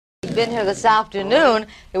been here this afternoon,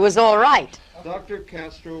 it was all right. Dr.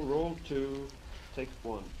 Castro, roll 2, take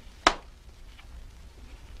 1.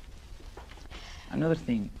 Another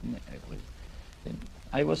thing,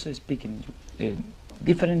 I was speaking,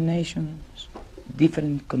 different nations,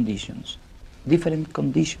 different conditions,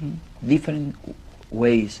 different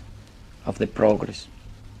ways of the progress.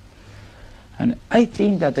 And I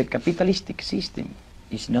think that the capitalistic system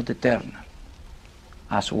is not eternal,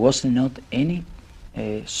 as was not any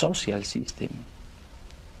social system,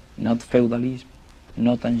 not feudalism,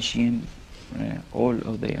 not ancient, all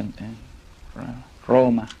of the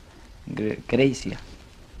Roma, Grecia,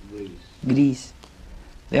 Greece.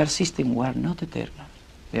 Their system were not eternal.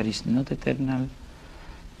 There is not eternal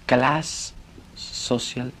class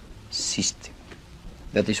social system.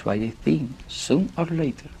 That is why I think soon or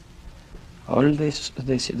later all the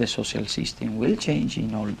social system will change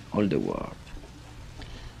in all the world.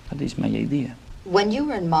 That is my idea. When you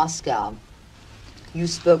were in Moscow, you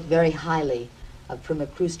spoke very highly of Prima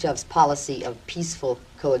Khrushchev's policy of peaceful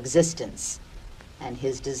coexistence and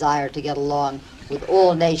his desire to get along with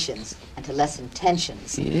all nations and to lessen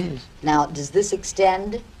tensions. Yes. Now, does this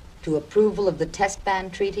extend to approval of the Test Ban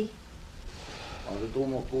Treaty? Cuando estuvo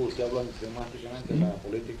en Moscú, usted habló emblemáticamente de la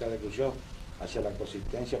política de Khrushchev hacia la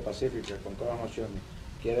coexistencia pacífica con todas las naciones.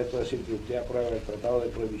 ¿Quiere esto decir que usted aprueba el Tratado de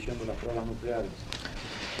Prohibición de las Pruebas Nucleares?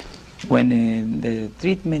 When the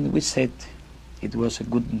treatment we said it was a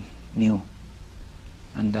good news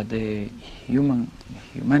and that the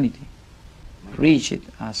humanity reached it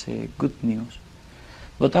as a good news,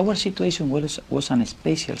 but our situation was an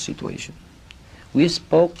special situation. We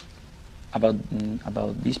spoke about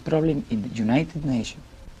this problem in the United Nations.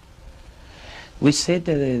 We said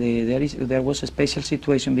that there was a special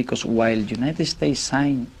situation because while the United States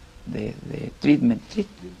signed the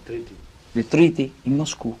treaty in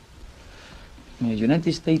Moscow, the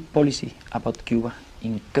United States policy about Cuba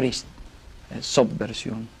increased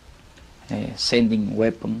subversion, sending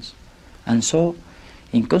weapons, and so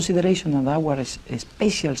in consideration of our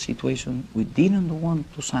special situation, we didn't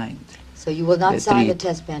want to sign. So you will not sign the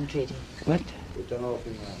Test Ban Treaty? What?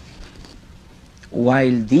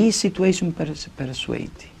 While this situation persists,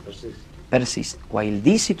 while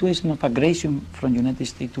this situation of aggression from United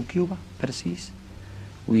States to Cuba persists,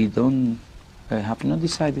 we don't have not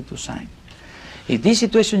decided to sign. If this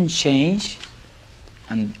situation change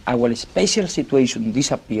and our special situation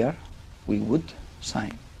disappear, we would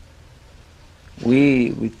sign. We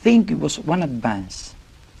think it was one advance,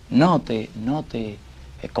 not a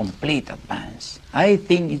complete advance. I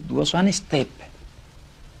think it was one step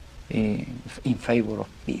in favor of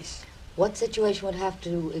peace. What situation would have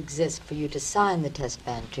to exist for you to sign the Test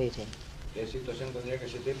Ban Treaty?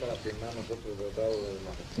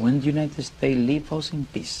 When the United States leaves us in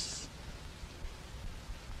peace.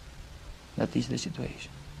 That is the situation.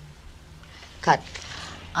 Cut.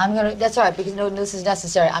 That's all right, because no, this is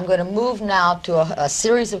necessary. I'm going to move now to a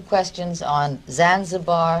series of questions on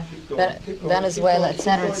Zanzibar, Venezuela,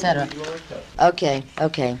 etc., etc. Okay.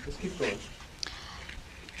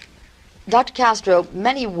 Dr. Castro,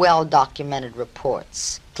 many well-documented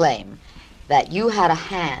reports claim that you had a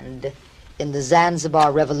hand in the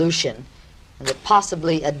Zanzibar Revolution and that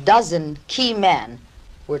possibly a dozen key men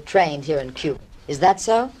were trained here in Cuba. Is that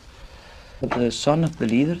so? The son of the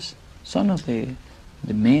leaders, son of the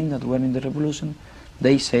men that were in the revolution,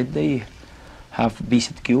 they said they have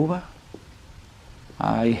visited Cuba.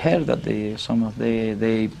 I heard that they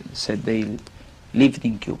said they lived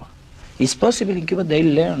in Cuba. It's possible in Cuba they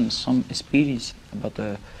learn some experience, but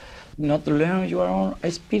not learn your own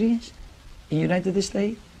experience in United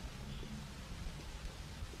States.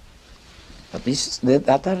 But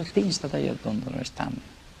that are things that I don't understand.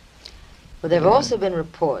 Well, there have also been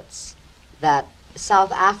reports that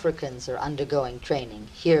South Africans are undergoing training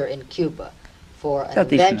here in Cuba for an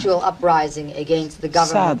eventual uprising against the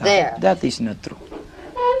government there. That is not true.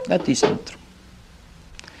 That is not true.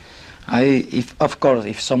 Of course,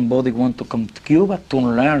 if somebody wants to come to Cuba to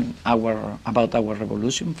learn about our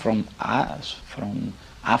revolution from us, from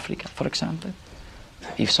Africa, for example,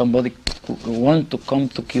 if somebody wants to come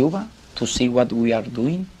to Cuba to see what we are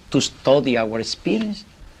doing, to study our experience,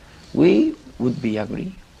 we would be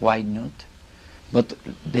agree. Why not? But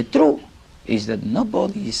the truth is that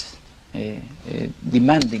nobody is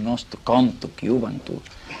demanding us to come to Cuba and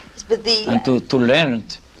to learn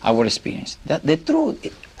our experience. The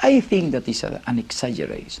truth, I think that is an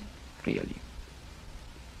exaggeration, really.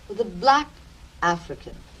 Well, the black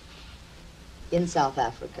African in South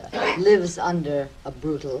Africa lives under a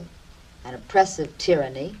brutal and oppressive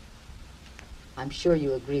tyranny. I'm sure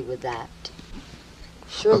you agree with that.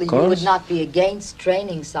 Surely Of you would course. not be against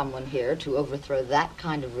training someone here to overthrow that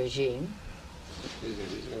kind of regime. Dice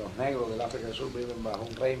que los negros del África del Sur viven bajo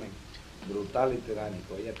un régimen brutal y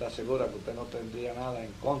tiránico. Ella está segura que usted no tendría nada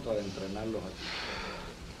en contra de entrenarlos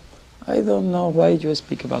aquí. I don't know why you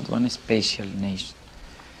speak about one special nation.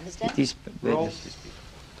 Understand? It is Roll.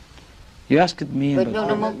 You asked me But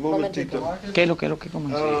about no, Momentito. ¿Qué es lo que cómo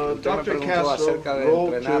es? Usted me Dr. preguntó Castro, acerca de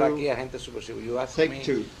roll entrenar to aquí a gente subversiva. You asked take me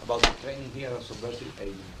two. about the training here as subversive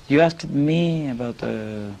agent. You asked me about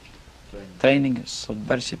training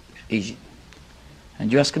subversive agent.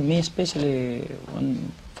 And you asked me especially,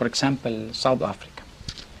 for example, South Africa.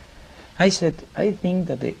 I said, I think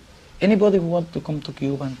that anybody who wants to come to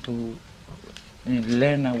Cuba and to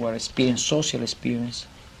learn our experience, social experience,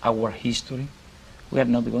 our history, we are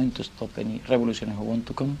not going to stop any revolutionary who want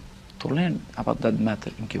to come to learn about that matter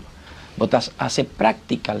in Cuba. But as a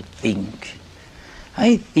practical thing,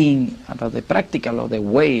 I think about the practical of the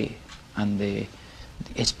way and the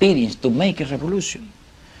experience to make a revolution.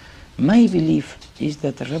 My belief is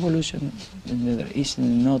that a revolution is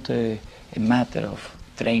not a matter of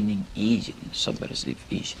training agent, subversive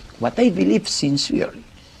agent. What I believe sincerely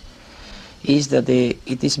is that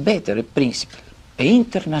it is better a principle, an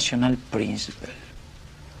international principle,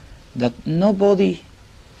 that nobody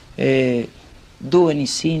do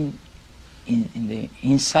anything in the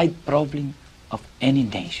inside problem of any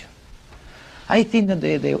nation. I think that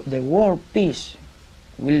the world peace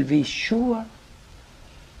will be sure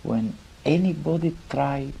when anybody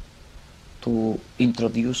try to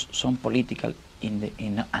introduce some political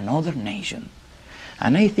in another nation.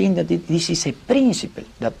 And I think that this is a principle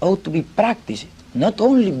that ought to be practiced, not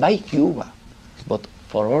only by Cuba, but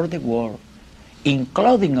for all the world,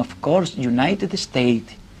 including, of course, United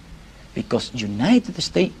States, because United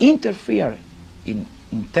States interfere in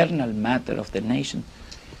internal matter of the nation,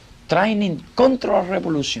 trying in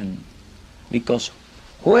counter-revolution, because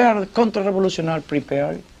where the counter-revolution are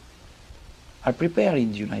prepared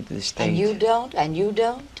in the United States. And you don't? And you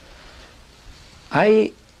don't?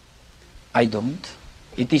 I don't.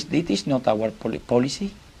 It is not our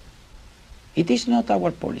policy. It is not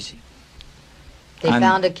our policy. They And-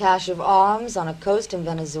 found a cache of arms on a coast in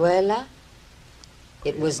Venezuela.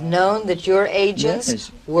 It was known that your agents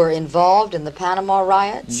Yes. were involved in the Panama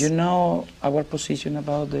riots. You know our position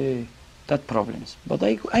about that problems, but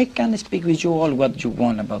I can speak with you all what you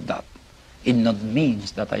want about that. It not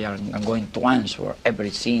means that I'm going to answer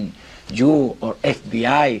everything you or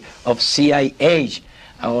FBI or CIA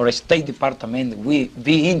or State Department will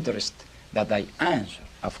be interested that I answer,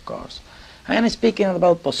 of course. I am speaking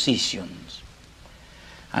about positions.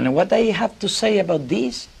 And what I have to say about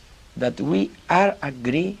this, that we are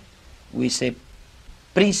agree with a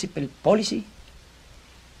principal policy.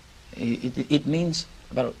 It means,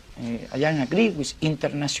 I am agree with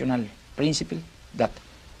international principle that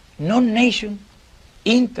no nation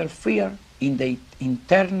interfere in the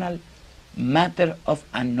internal matter of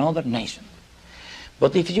another nation.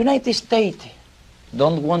 But if the United States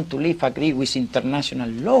don't want to agree with international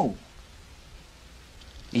law,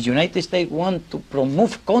 the United States want to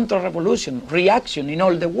promote counter-revolution, reaction in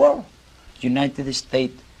all the world, United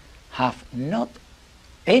States have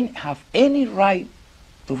any right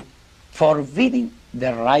to forbidding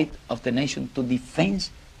the right of the nation to defend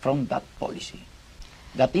from that policy.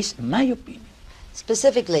 That is my opinion.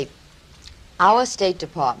 Specifically, our State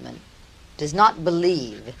Department does not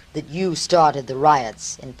believe that you started the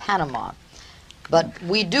riots in Panama, but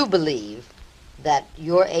we do believe that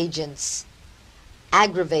your agents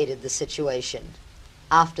aggravated the situation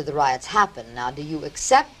after the riots happened. Now, do you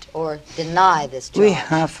accept or deny this charge? We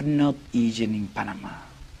have not agent in Panama.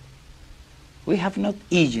 We have not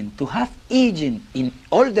agent. To have agent in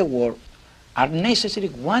all the world are necessary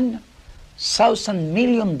 $1,000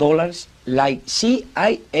 million like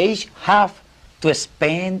CIA have to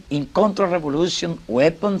spend in counter-revolution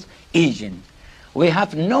weapons agent. We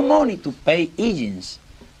have no money to pay agents.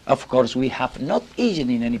 Of course, we have not agent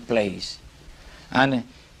in any place. And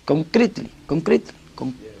concretely,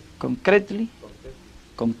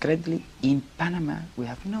 in Panama, we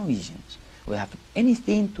have no agents. We have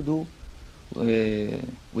anything to do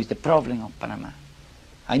with the problem of Panama.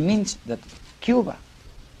 I mean that Cuba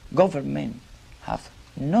government have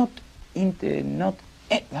not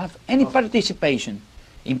have any participation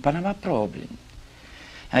in Panama problem.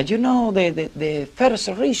 And you know, the first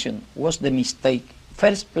reason was the mistake,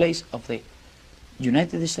 first place of the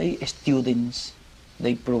United States students.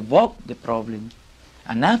 They provoked the problem,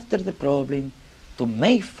 and after the problem, to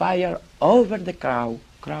make fire over the crowd,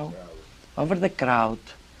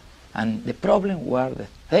 and the problem were the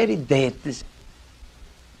 30 deaths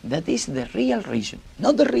That is the real reason,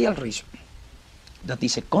 not the real reason. That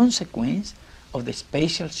is a consequence of the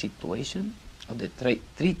special situation of the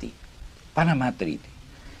treaty, Panama Treaty.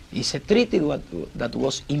 It's a treaty that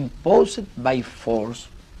was imposed by force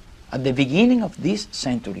at the beginning of this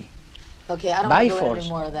century. Okay, I don't By want to go into force. any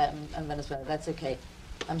more of that in Venezuela. That's okay.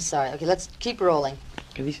 I'm sorry. Okay, let's keep rolling.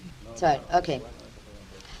 ¿Qué dice? Sorry. Okay.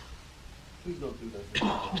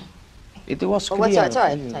 It was Oh, clear. what's that?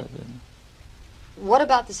 Sorry. What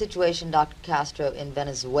about the situation, Dr. Castro, in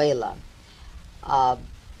Venezuela? A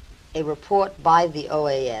report by the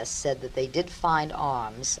OAS said that they did find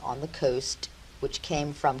arms on the coast which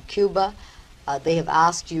came from Cuba. They have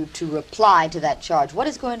asked you to reply to that charge. What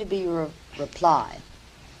is going to be your reply?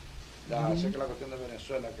 Sé que la cuestión de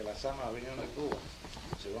Venezuela, que las armas vinieron de Cuba.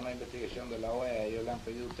 Según la investigación de la OEA, ellos le han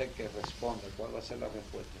pedido a usted que responda. ¿Cuál va a ser la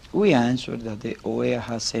respuesta? We answered that the OEA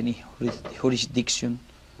has any jurisdiction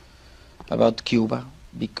about Cuba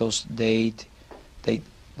because they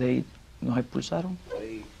nos expulsaron.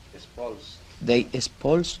 They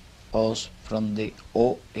expulsed us from the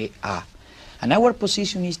OEA. And our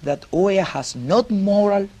position is that OEA has not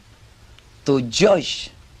moral to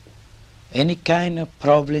judge any kind of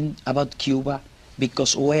problem about Cuba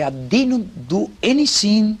because OEA didn't do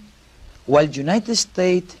anything while United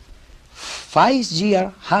States 5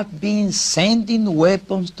 years have been sending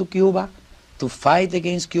weapons to Cuba to fight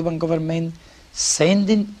against Cuban government,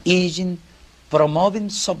 sending agents, promoting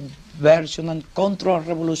subversion and control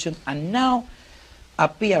revolution, and now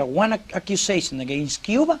appear one accusation against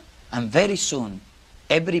Cuba, and very soon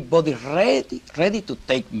everybody ready to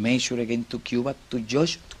take measure against Cuba, to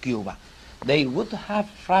judge Cuba. They would have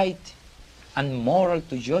right and moral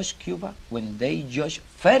to judge Cuba when they judge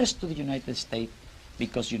first to the United States,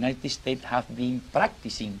 because United States have been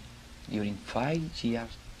practicing during 5 years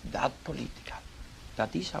that political.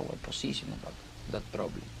 That is our position about that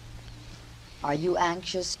problem. Are you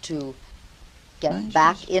anxious to get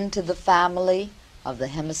back into the family of the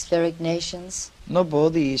hemispheric nations?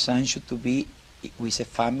 Nobody is anxious to be with a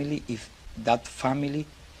family if that family,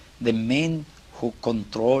 the men who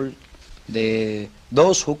control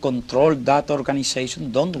those who control that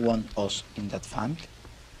organization don't want us in that family.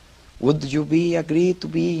 Would you be agree to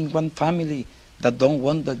be in one family that don't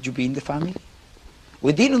want that you be in the family?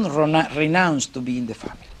 We didn't renounce to be in the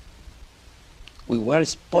family. We were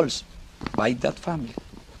expulsed by that family.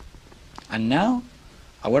 And now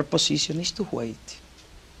our position is to wait.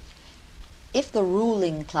 If the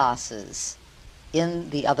ruling classes in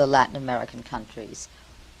the other Latin American countries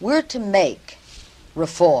were to make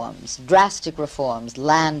reforms, drastic reforms,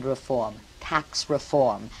 land reform, tax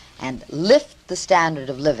reform, and lift the standard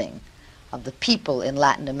of living of the people in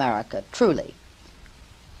Latin America, truly,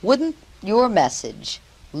 wouldn't your message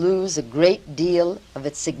lose a great deal of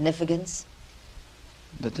its significance?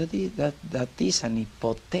 But that is an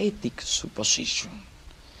hypothetical supposition.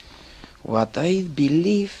 What I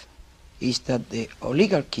believe is that the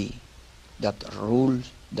oligarchy that rules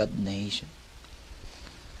that nation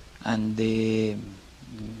and the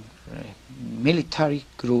military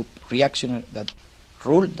group, reactionary, that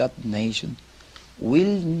rule that nation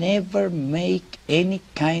will never make any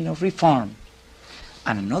kind of reform.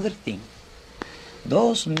 And another thing,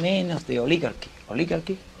 those men of the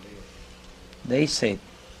oligarchy, they said,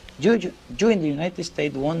 you in the United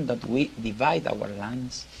States want that we divide our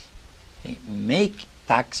lands, make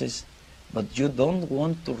taxes, but you don't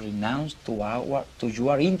want to renounce to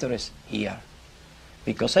your interest here.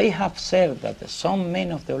 Because I have said that some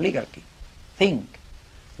men of the oligarchy think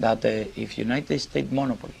that if United States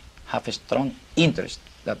monopoly have a strong interest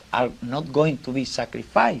that are not going to be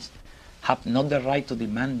sacrificed, have not the right to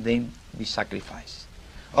demand them be sacrificed.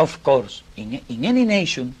 Of course, in any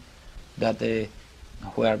nation that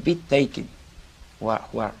where be taken,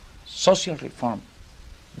 where social reform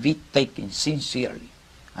be taken sincerely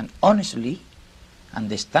and honestly, and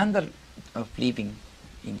the standard of living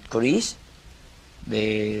increase,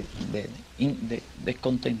 el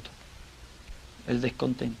descontento.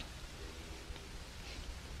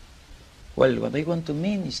 Well, what I want to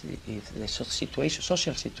mean is if the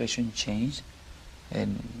social situation change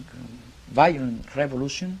and violent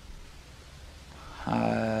revolution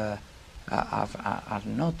are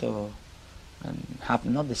not have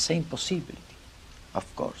not the same possibility,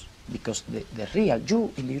 of course, because the real,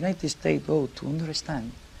 you in the United States go to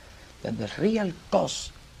understand that the real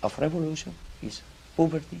cause of revolution is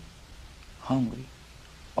poverty, hunger,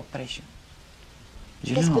 oppression.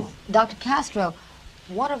 Yes, but Dr. Castro,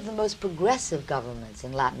 one of the most progressive governments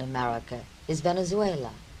in Latin America is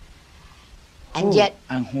Venezuela. And yet,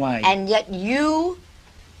 and why? And yet you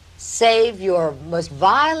save your most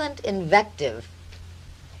violent invective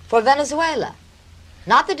for Venezuela.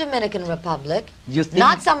 Not the Dominican Republic, You think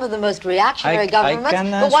not some of the most reactionary I governments,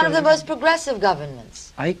 can but one of the answer- most progressive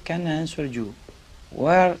governments. I can answer you.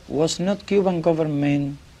 Where was not Cuban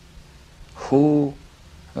government who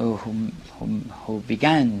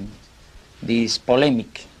began this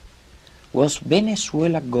polemic? Was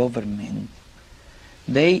Venezuela government.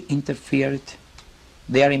 They interfered.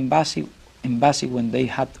 Their embassy when they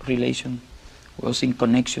had relation was in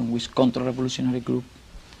connection with counter-revolutionary group.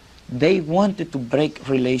 They wanted to break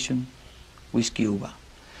relation with Cuba.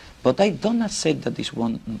 But I do not say that is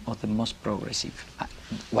one of the most progressive.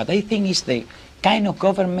 What I think is the kind of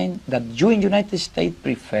government that you in the United States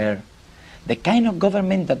prefer, the kind of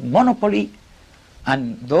government that monopoly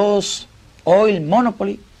and those oil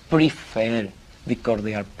monopoly prefer, because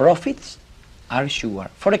their profits are sure.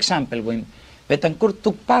 For example, when Betancourt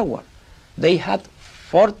took power, they had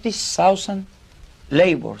 40,000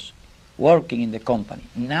 laborers working in the company.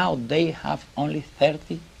 Now they have only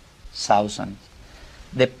 30,000.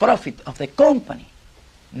 The profit of the company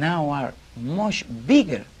now are much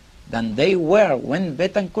bigger than they were when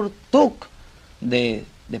Betancourt took the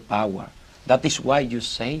power. That is why you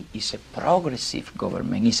say it's a progressive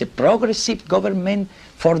government. It's a progressive government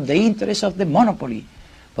for the interest of the monopoly,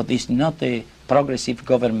 but it's not a progressive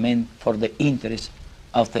government for the interest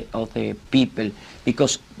of the people,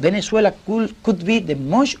 because Venezuela could be the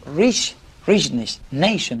most richest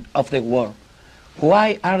nation of the world.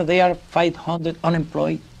 Why are there 500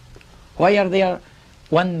 unemployed? Why are there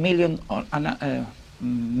 1 million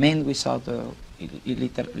men without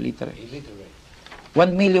illiterate?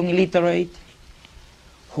 1 million illiterate?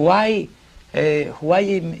 Why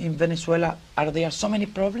in Venezuela are there so many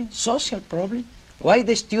problems, social problems? Why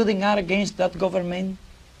the students are against that government?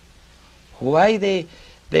 Why the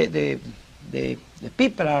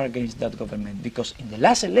people are against that government? Because in the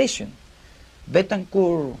last election,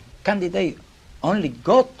 Betancourt candidate only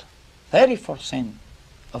got 30%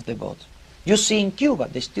 of the votes. You see in Cuba,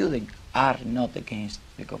 the students are not against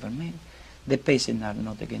the government. The peasants are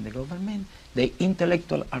not against the government. The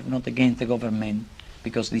intellectuals are not against the government,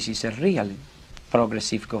 because this is a really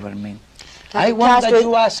progressive government. I want that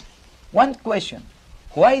you ask one question.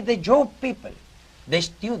 Why the young people, the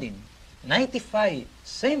students,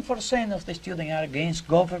 95% of the students are against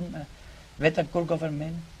government, Betancourt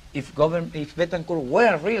government? If Betancourt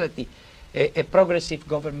were really a progressive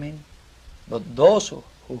government, but those who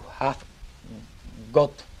have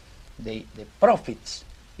got the profits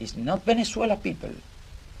is not Venezuela people,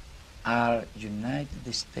 are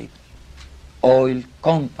United States oil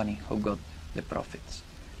company who got the profits.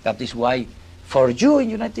 That is why for you in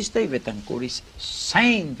United States, Betancourt is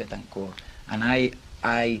Saint Betancourt, and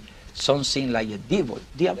I something like a devil,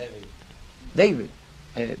 Diablo,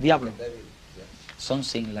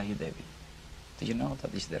 something like a devil. Do you know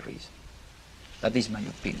that is the reason? That is my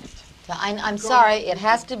opinion. I'm sorry, it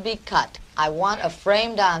has to be cut. I want a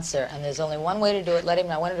framed answer, and there's only one way to do it. Let him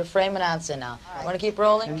know. I want him to frame an answer now. Want to keep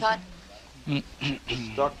rolling? Cut.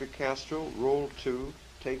 Dr. Castro, roll 2,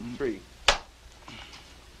 take 3.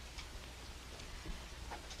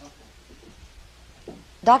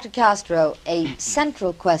 Dr. Castro, a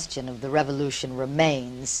central question of the revolution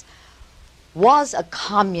remains, was a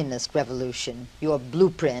communist revolution your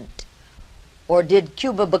blueprint, or did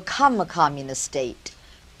Cuba become a communist state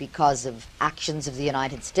because of actions of the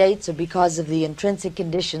United States or because of the intrinsic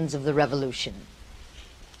conditions of the revolution?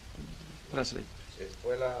 Translate.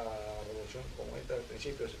 Fue la revolución comunista del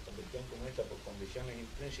principio, se convirtió en comunista por condiciones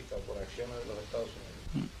intrínsecas, por acciones de los Estados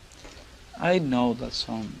Unidos. I know that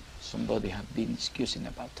somebody have been discussing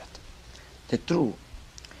about that. The truth,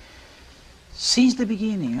 since the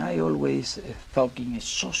beginning, I always thought in a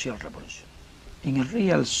social revolution, in a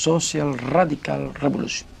real social radical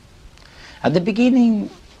revolution. At the beginning,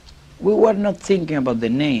 we were not thinking about the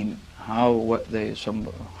name, how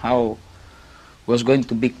was going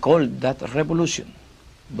to be called that revolution,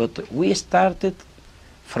 but we started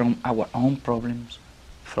from our own problems,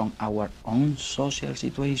 from our own social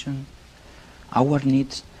situation, our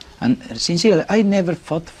needs. And sincerely, I never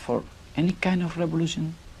fought for any kind of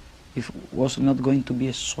revolution if it was not going to be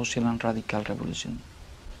a social and radical revolution.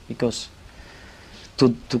 Because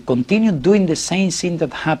to continue doing the same thing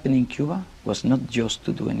that happened in Cuba was not just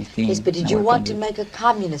to do anything. Yes, but did you want to make a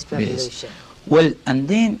communist revolution? Yes. Well, and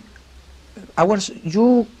then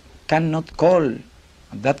you cannot call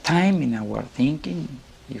at that time in our thinking,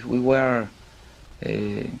 if we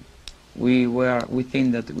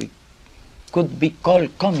think that we could be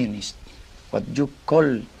called communist. What do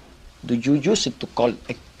you use it to call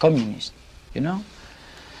a communist, you know?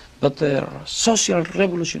 But social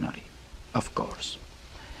revolutionary, of course.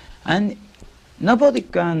 And nobody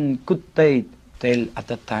could tell at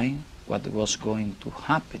that time what was going to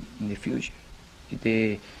happen in the future.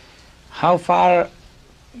 How far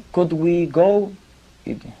could we go?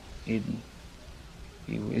 It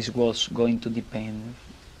was going to depend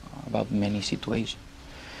about many situations.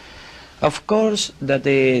 Of course, that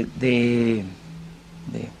the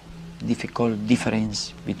difficult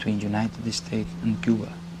difference between United States and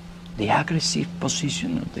Cuba, the aggressive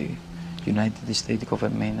position of the United States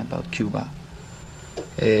government about Cuba,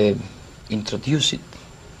 introduced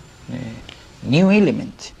new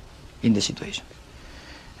element in the situation.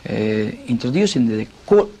 Introducing the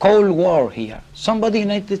Cold War here. Somebody in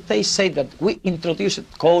the United States said that we introduced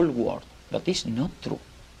Cold War. That is not true.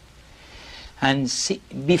 And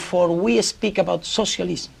before we speak about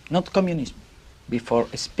socialism, not communism, before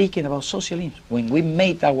speaking about socialism, when we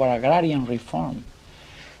made our agrarian reform,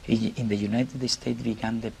 in the United States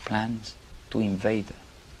began the plans to invade.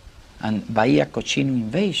 And Bahia Cochino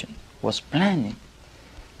invasion was planned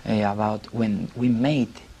about when we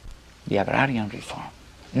made the agrarian reform.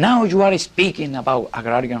 Now you are speaking about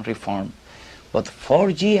agrarian reform, but 4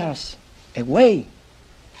 years away,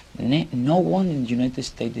 no one in the United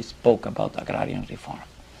States spoke about agrarian reform.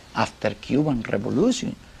 After Cuban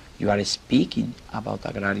Revolution, you are speaking about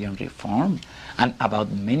agrarian reform and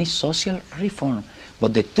about many social reform.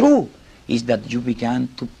 But the truth is that you began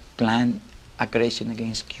to plan aggression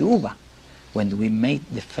against Cuba when we made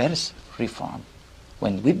the first reform,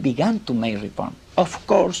 when we began to make reform. Of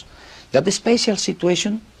course, that the special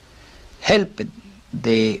situation helped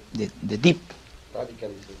the deep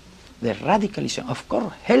radicalization, of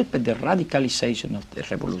course, helped the radicalization of the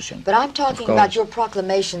revolution. But I'm talking about your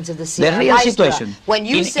proclamations of the Sierra real Maestra. situation. When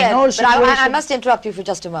you said, but I must interrupt you for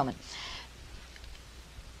just a moment.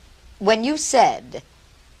 When you said,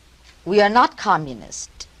 we are not communist,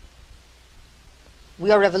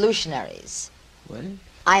 we are revolutionaries. Well,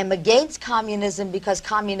 I am against communism because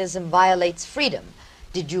communism violates freedom.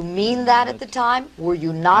 Did you mean that at the time? Were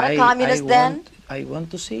you not a communist then? I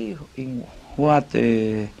want to see in what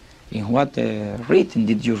written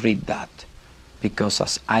did you read that? Because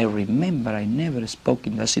as I remember, I never spoke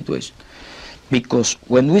in that situation. Because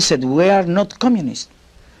when we said we are not communist,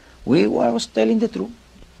 we were telling the truth.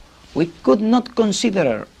 We could not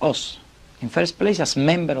consider us, in first place, as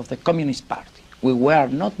member of the Communist Party. We were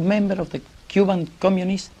not member of the Cuban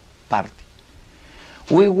Communist Party.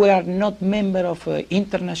 We were not member of an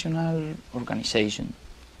international organization.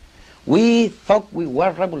 We thought we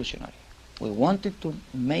were revolutionary. We wanted to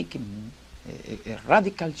make a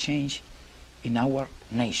radical change in our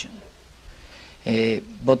nation.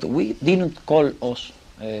 But we didn't call us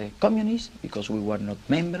communists because we were not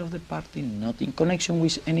member of the party, not in connection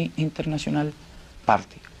with any international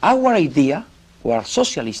party. Our idea, our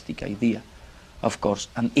socialistic idea, of course,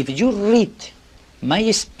 and if you read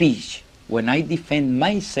my speech when I defend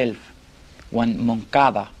myself when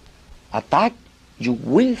Moncada attacked, you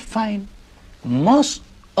will find most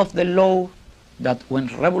of the law that when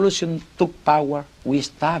revolution took power, we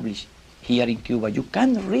established here in Cuba. You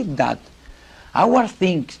can read that, our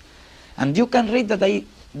things, and you can read that I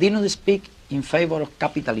didn't speak in favor of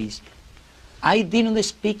capitalism. I didn't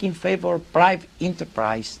speak in favor of private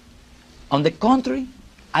enterprise. On the contrary,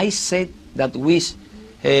 I said that with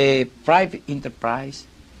private enterprise,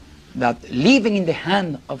 that living in the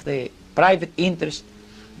hand of the private interest,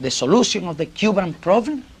 the solution of the Cuban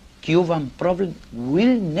problem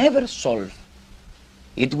will never solve.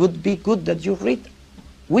 It would be good that you read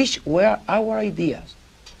which were our ideas.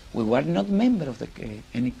 We were not member of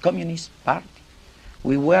any communist party.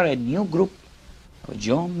 We were a new group of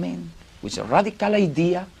young men with a radical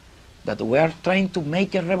idea that we are trying to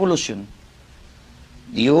make a revolution.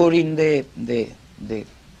 During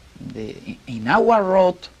in our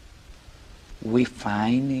road, we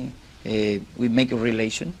find, we make a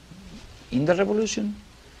relation. In the revolution,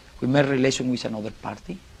 we make a relation with another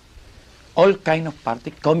party, all kind of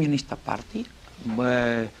party, communist party,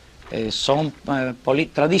 some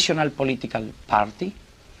traditional political party.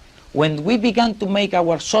 When we began to make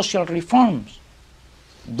our social reforms,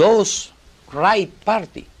 those right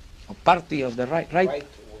party, or party of the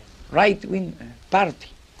right-wing party,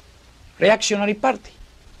 reactionary party,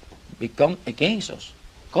 become against us.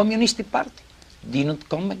 Communist party did not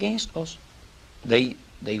come against us. They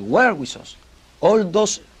were with us. All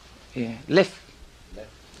those left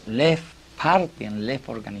party and left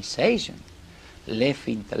organization, left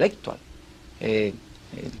intellectual,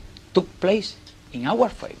 took place in our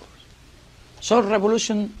favor. So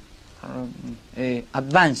revolution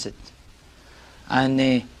advanced,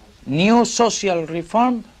 and new social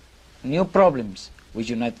reform, new problems with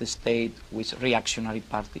United States, with reactionary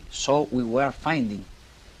party. So we were finding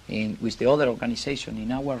with the other organization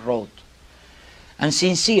in our road. And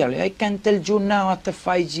sincerely, I can tell you now, after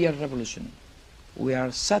 5-year revolution, we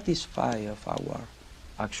are satisfied of our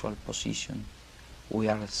actual position. We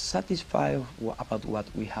are satisfied about what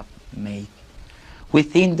we have made. We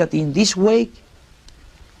think that in this way,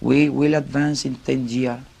 we will advance in 10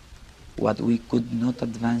 years what we could not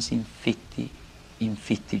advance in 50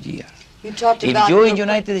 years. You talked If about you in your-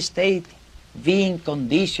 United States be in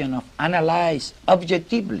condition of analyze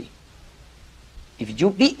objectively, if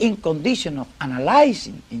you be in condition of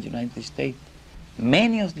analyzing in United States,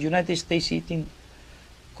 many of the United States citizens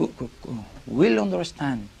will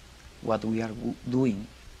understand what we are doing,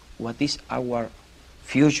 what is our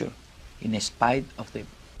future, in spite of the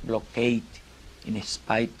blockade, in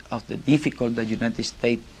spite of the difficulty the United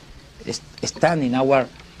States stand in our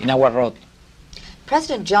road.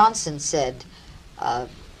 President Johnson said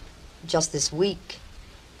just this week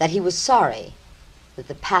that he was sorry that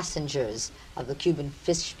the passengers of the Cuban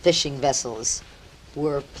fishing vessels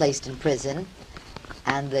were placed in prison,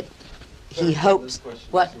 and that he hopes...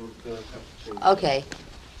 What? Okay.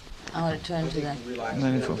 I want to turn to that.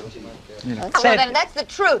 Well, then that's the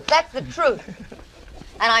truth. That's the truth.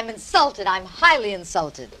 And I'm insulted. I'm highly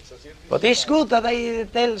insulted. But it's good that I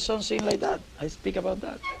tell something like that. I speak about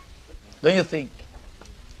that. Don't you think?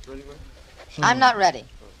 I'm not ready.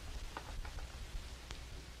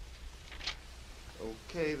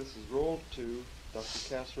 Okay, this is roll 2. Dr.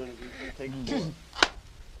 Castro, take 4.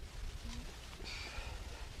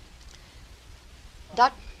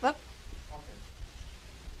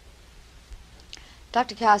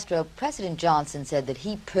 Dr. Castro, President Johnson said that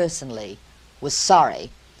he personally was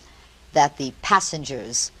sorry that the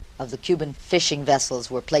passengers of the Cuban fishing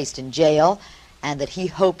vessels were placed in jail, and that he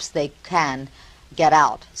hopes they can get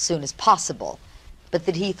out as soon as possible, but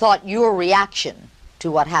that he thought your reaction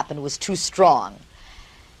to what happened was too strong.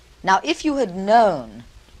 Now, if you had known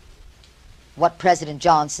what President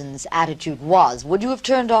Johnson's attitude was, would you have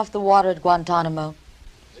turned off the water at Guantanamo?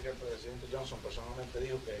 Así que el presidente Johnson personalmente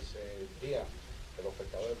dijo que ese día que los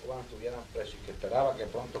pescadores cubanos estuvieran presos y que esperaba que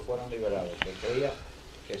pronto fueran liberados, que creía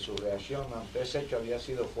que su reacción ante ese hecho había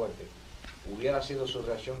sido fuerte. ¿Hubiera sido su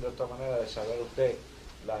reacción de otra manera de saber usted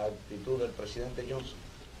la actitud del presidente Johnson?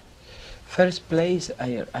 First place,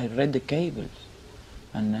 I read the cables,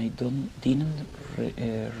 and I didn't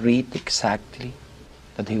read exactly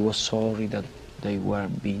that he was sorry that they were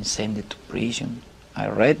being sent to prison. I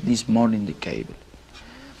read this morning the cable.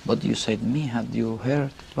 But you said me, had you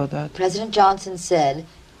heard about that? President Johnson said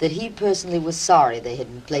that he personally was sorry they had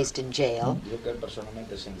been placed in jail, Dijo que él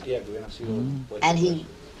personalmente sentía que hubieran sido puestos and he presos.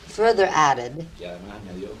 further added Y además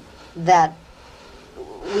añadió that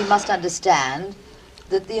we must understand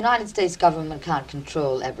that the United States government can't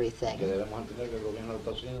control que everything. debemos entender que el gobierno de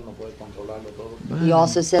Estados Unidos no puede controlarlo todo. He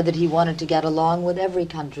also said that he wanted to get along with every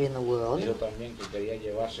country in the world. Dijo también que quería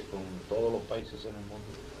llevarse con todos los países en el mundo.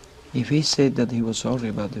 If he said that he was sorry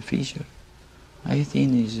about the fisher, I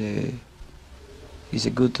think is a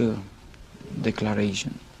good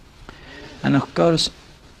declaration. And of course,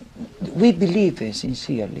 we believe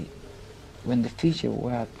sincerely when the fisher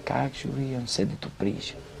were captured and sent to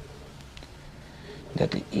prison,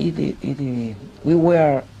 that we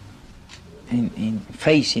were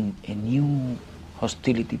facing a new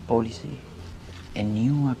hostility policy, a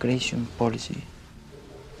new aggression policy.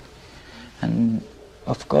 And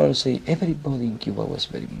of course, everybody in Cuba was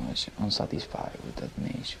very much unsatisfied with that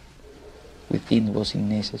measure. We think it was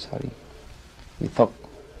unnecessary. We thought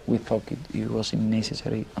it was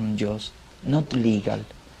unnecessary, unjust, not legal,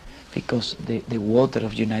 because the water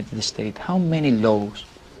of the United States, how many laws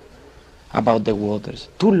about the waters?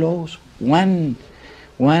 2 laws, one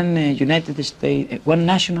United States, one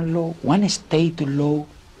national law, one state law.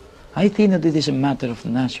 I think that it is a matter of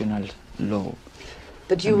national law.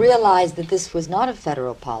 But you realize that this was not a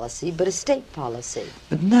federal policy, but a state policy.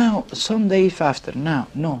 But now, some days after,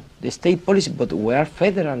 no, the state policy, but were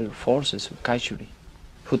federal forces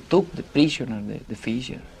who took the prisoner, the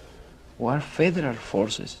fisher, were federal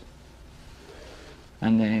forces.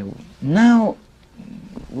 And now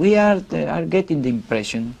we are getting the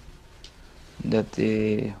impression that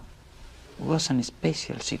it was a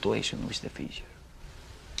special situation with the fisher.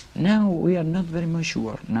 Now we are not very much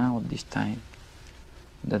sure, now at this time,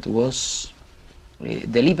 that was a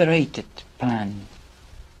deliberated plan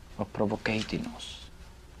of provoking us.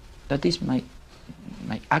 That is my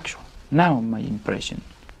actual, now my impression.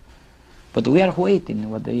 But we are waiting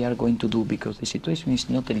what they are going to do, because the situation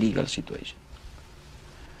is not a legal situation.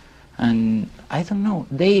 And I don't know,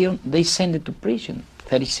 they send it to prison,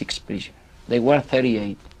 36 prisoners. They were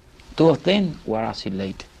 38. 2 of them were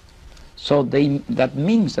assassinated. So that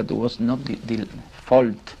means that it was not the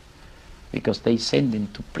fault, because they sent them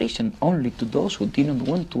to prison only to those who didn't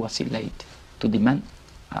want to assimilate, to demand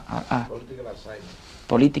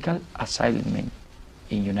political asylum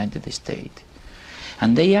in United States.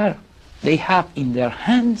 And they have in their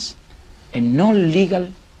hands a non-legal,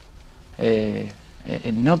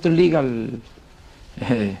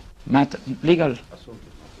 legal.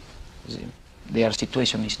 Their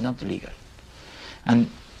situation is not legal. And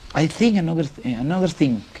I think another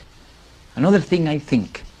thing I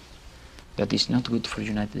think that is not good for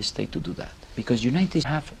United States to do that, because United States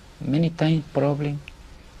have many times problem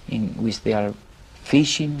with their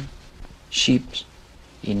fishing ships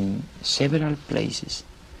in several places.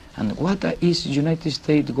 And what is United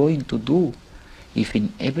States going to do if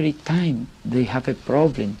in every time they have a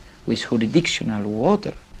problem with jurisdictional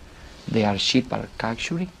water, their ships are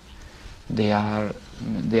captured, they are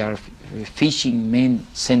fishing men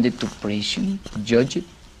sent to prison, judged?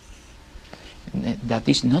 That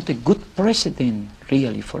is not a good precedent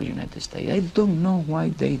really for United States. I don't know why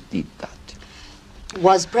they did that.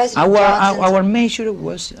 Was President Johnson... Our measure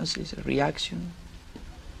was as a reaction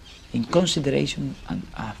in consideration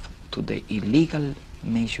to the illegal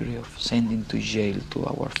measure of sending to jail to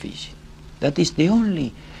our fishing. That is the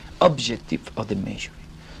only objective of the measure.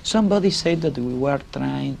 Somebody said that we were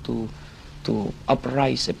trying to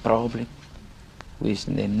uprise a problem with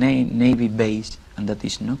the Navy base, and that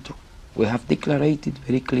is not true. We have declared it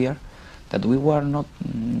very clear that we were not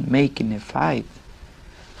making a fight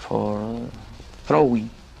for throwing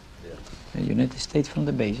the United States from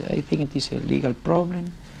the base. I think it is a legal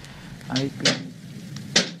problem.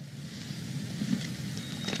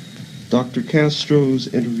 Dr. Castro's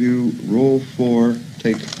interview, roll 4,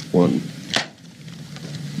 take 1.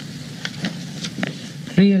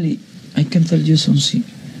 Really, I can tell you something.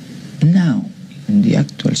 Now, in the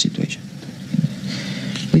actual situation,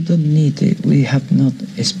 we have not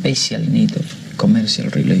a special need of commercial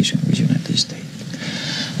relation with the United States.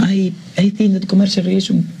 I think that commercial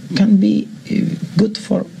relation can be good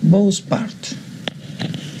for both parts,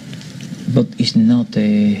 but it's not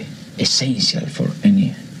essential for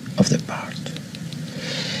any of the part.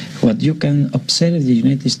 What you can observe, the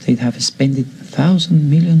United States have spent $1,000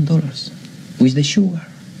 million with the sugar.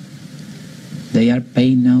 They are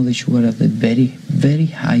paying now the sugar at a very, very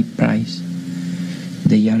high price.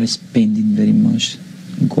 They are spending very much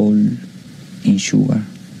gold in sugar.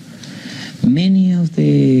 Many of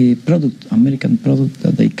the American products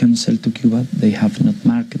that they can sell to Cuba, they have not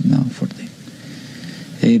market now for them.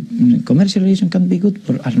 Commercial relations can be good,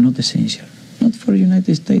 but are not essential. Not for the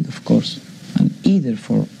United States, of course, and either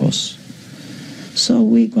for us. So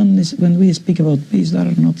when we speak about peace, we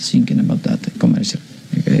are not thinking about that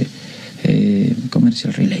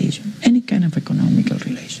commercial relation, any kind of economical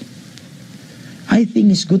relation. I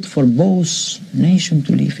think it's good for both nations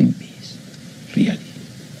to live in peace, really.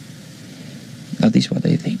 That is what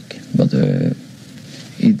I think. But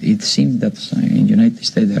it seems that in the United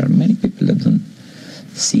States there are many people that don't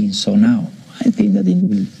see so now. I think that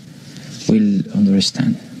it will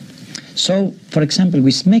understand. So, for example,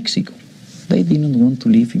 with Mexico, they didn't want to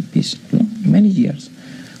live in peace many years.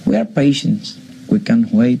 We are patient. We can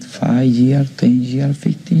wait 5 years, 10 years,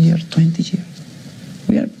 15 years, 20 years.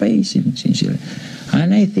 We are patient, sincerely.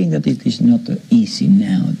 And I think that it is not easy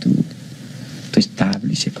now to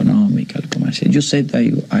establish economical, commercial. You said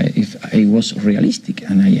if I was realistic,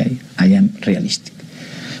 and I am realistic.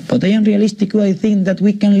 But I am realistic, I think that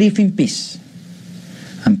we can live in peace.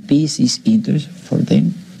 And peace is interest for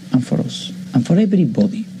them and for us, and for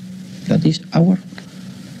everybody. That is our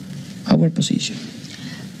position.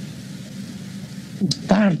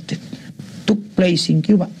 Took place in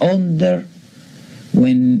Cuba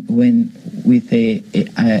with a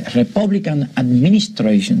Republican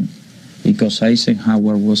administration, because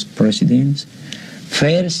Eisenhower was president.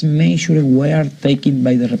 First measures were taken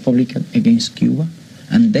by the Republican against Cuba,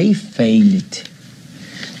 and they failed.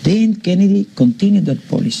 Then Kennedy continued that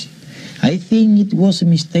policy. I think it was a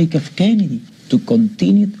mistake of Kennedy to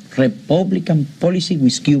continue Republican policy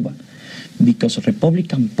with Cuba, because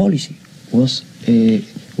Republican policy was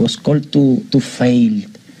called to fail.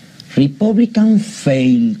 Republican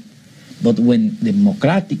failed, but when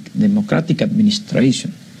Democratic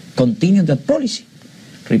administration continued that policy,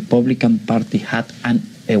 Republican Party had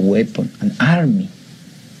a weapon, an army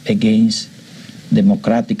against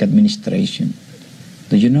Democratic administration.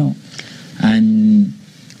 Do you know? And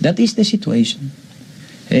that is the situation.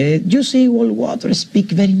 You see, World Water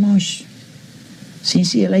speak very much.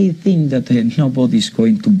 Sincerely, I think that nobody is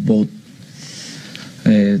going to vote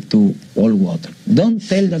to all water. Don't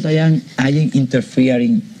tell that I am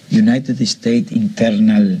interfering United States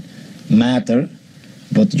internal matter,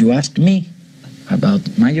 but you ask me about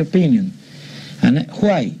my opinion. And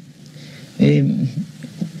why?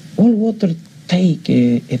 All water take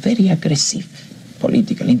a very aggressive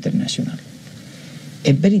political international,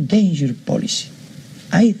 a very dangerous policy.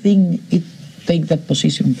 I think it take that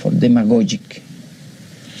position for demagogic.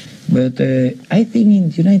 But I think in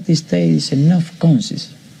the United States enough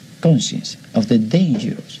conscience of the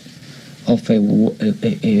dangers of a war,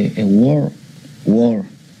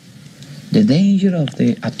 the danger of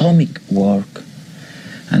the atomic war.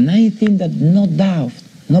 And I think that no doubt,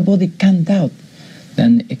 nobody can doubt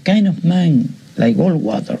that a kind of man like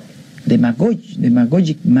Goldwater,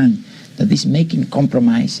 demagogic man that is making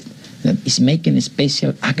compromise, that is making a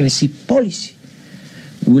special aggressive policy,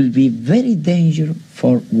 will be very dangerous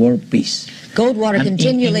for world peace. Goldwater And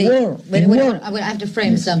continually... I have to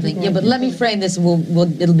frame something. Yeah, but let me frame this,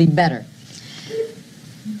 it'll be better.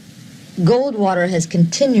 Goldwater has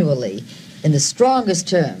continually, in the strongest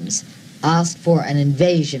terms, asked for an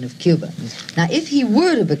invasion of Cuba. Now, if he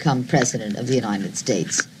were to become president of the United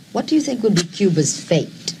States, what do you think would be Cuba's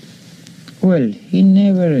fate? Well, he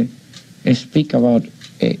never speak about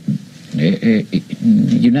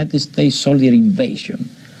United States soldier invasion.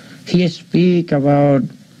 He speak about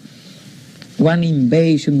one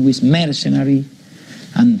invasion with mercenary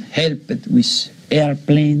and helped with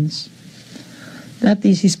airplanes. That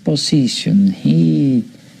is his position. He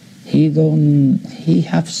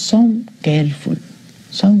have some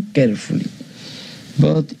carefully.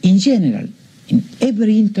 But in general, in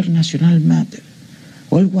every international matter,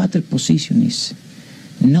 Goldwater position is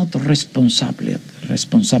not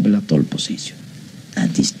responsible at all position.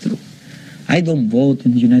 That is true. I don't vote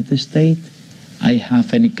in the United States. I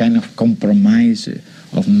have any kind of compromise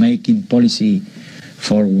of making policy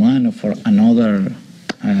for one or for another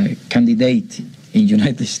candidate in the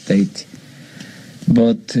United States.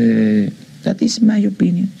 But that is my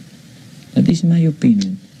opinion. That is my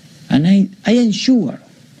opinion. And I am sure,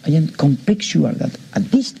 I am completely sure that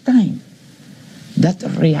at this time, that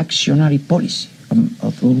reactionary policy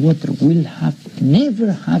of Goldwater will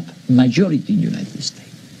never have majority in the United States.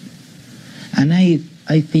 And I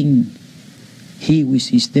think he, with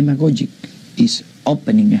his demagogic, is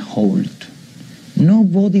opening a hole.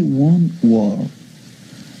 Nobody want war.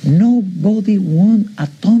 Nobody want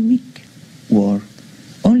atomic war.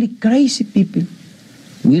 Only crazy people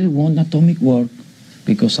will want atomic war,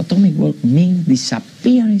 because atomic war means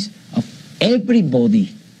disappearance of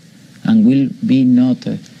everybody, and will be not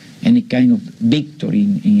any kind of victory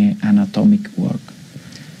in an atomic war.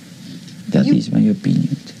 That is my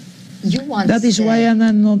opinion. That is why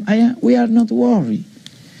we are not worried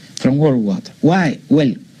from Goldwater. Why?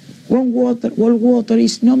 Well, Goldwater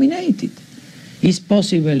is nominated. It's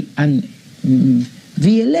possible and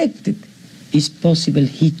be elected. It's possible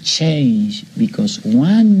he change, because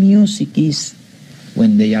one music is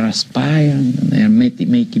when they are aspiring, they are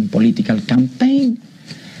making political campaign,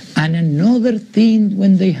 and another thing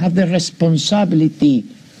when they have the responsibility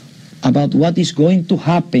about what is going to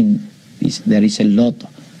happen. There is a lot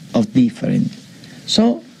of different.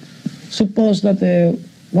 So, suppose that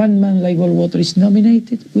one man like Goldwater is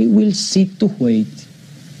nominated, we will sit to wait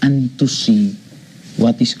and to see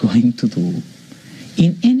what is going to do.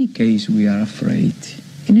 In any case, we are afraid.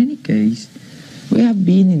 In any case, we have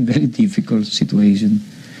been in very difficult situation.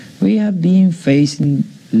 We have been facing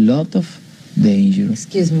a lot of danger.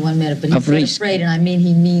 Excuse me 1 minute, but he said afraid, and I mean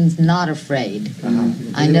he means not afraid.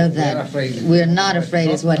 I know that. We're not afraid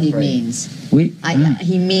is what he means.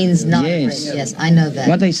 He means not afraid. Yes, I know that.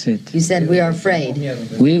 What I said. You said we are afraid.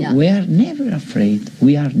 We are never afraid.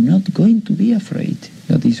 We are not going to be afraid.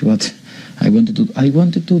 That is what I wanted to. I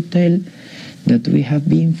wanted to tell that we have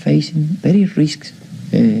been facing very risks,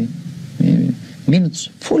 minutes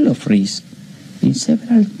full of risk, in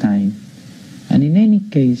several times, and in any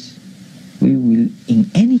case, we will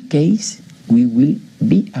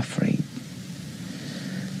be afraid.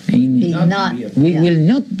 We will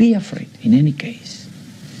not be afraid in any case.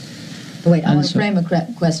 Wait, I want to frame a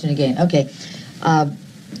question again. Okay.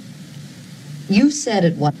 You said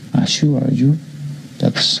at one... I assure you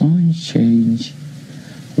that some change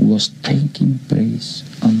was taking place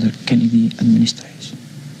under Kennedy administration.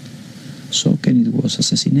 So Kennedy was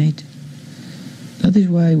assassinated. That is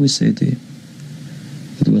why we said it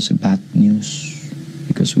was a bad news,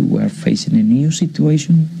 because we were facing a new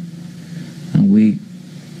situation and we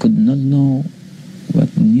could not know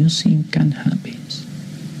what new thing can happen.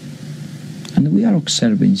 And we are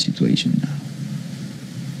observing the situation now.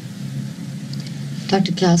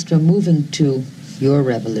 Dr. Castro, moving to your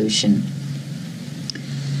revolution.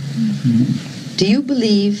 Do you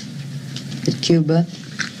believe that Cuba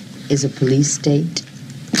is a police state?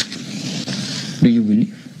 Do you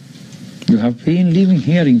believe? You have been living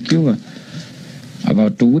here in Cuba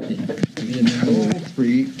about 2 weeks. Roll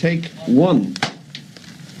 3, take 1.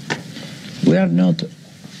 We are not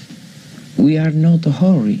in a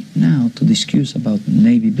hurry now to discuss about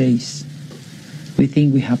Navy base. We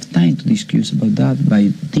think we have time to discuss about that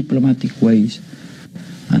by diplomatic ways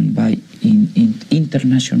and by in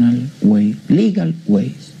international way, legal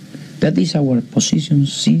ways. That is our position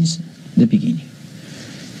since the beginning.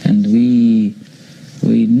 And we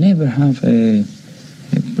never have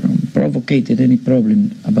provoked any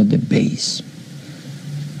problem about the base.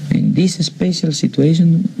 In this special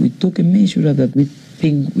situation, we took a measure that we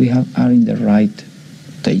think we are in the right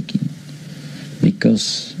taking.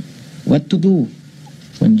 Because what to do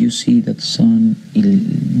when you see that some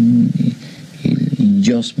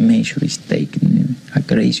unjust measure is taken,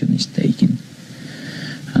 aggression is taken?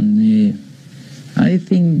 And I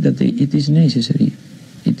think that it is necessary.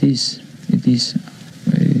 It is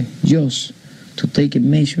just to take a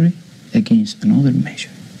measure against another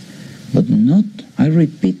measure. But not, I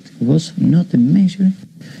repeat, was not a measure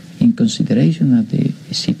in consideration of the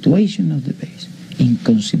situation of the base, in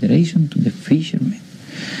consideration to the fishermen.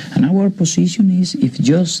 And our position is, if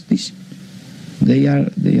justice, they are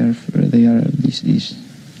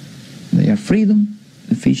freedom,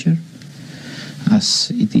 the fisher,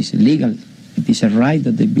 as it is legal, it is a right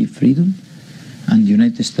that they be freedom, and the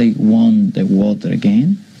United States want the water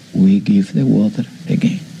again, we give the water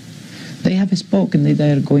again. They have spoken that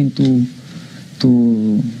they are going to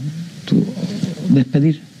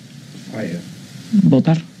despedir. Fire.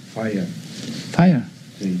 Votar. Fire. Fire.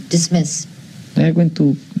 Sí. Dismiss. They are going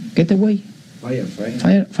to get away. Fire.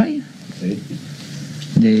 Fire. Sí.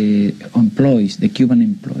 The employees, the Cuban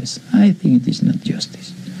employees. I think it is not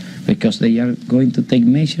justice. Because they are going to take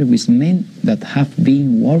measures with men that have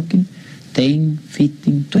been working 10,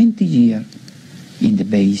 15, 20 years in the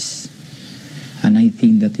base. And I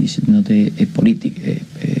think that is not a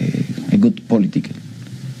good political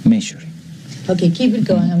measure. Okay, keep it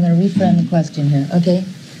going. I'm going to reframe the question here. Okay,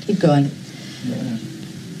 keep going.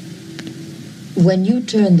 When you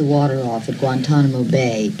turned the water off at Guantanamo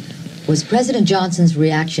Bay, was President Johnson's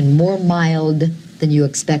reaction more mild than you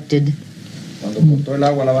expected? Cuando cortó el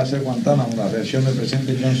agua a la base de Guantánamo, la reacción del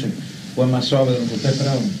presidente Johnson fue más suave de lo que usted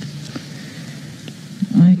esperaba.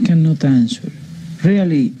 I cannot answer.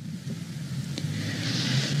 Really,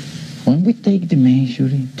 when we took the measure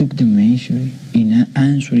in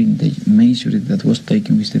answering the measure that was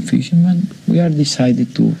taken with the fishermen, we are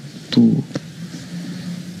decided to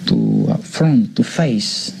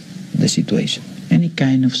face the situation, any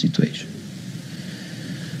kind of situation.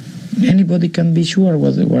 Anybody can be sure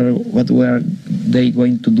what were they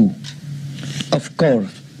going to do. Of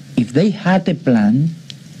course, if they had a plan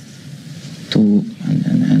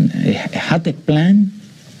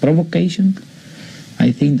provocation,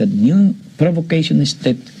 I think that new provocation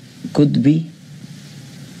step could be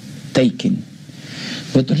taken.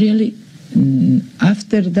 But really,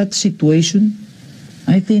 after that situation,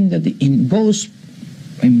 I think that in both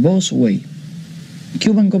ways,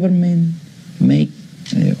 Cuban government make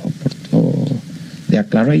the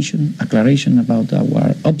acclaration about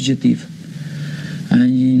our objective, and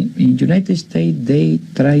in United States they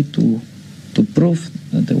try to prove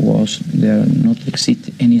that there not exist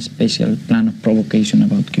any special plan of provocation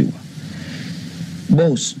about Cuba.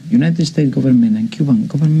 Both United States government and Cuban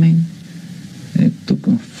government took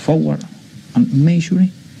forward a measure.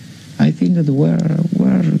 I think that were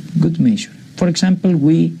good measure. For example,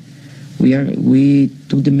 we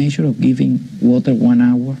took the measure of giving water 1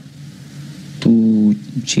 hour to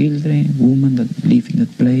children, women that live in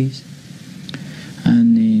that place.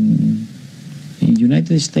 And in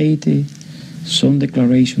United States, some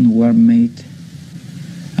declarations were made.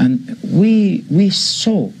 And we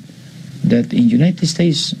saw that in United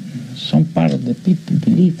States, some part of the people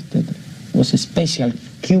believed that was a special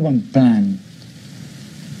Cuban plan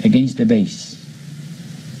against the base.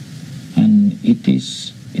 And it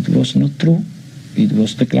was not true. It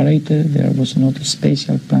was declared there was not a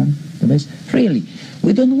special plan. The base. Really,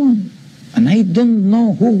 we don't want, and I don't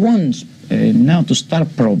know who wants now to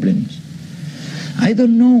start problems. I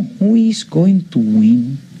don't know who is going to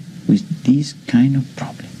win with this kind of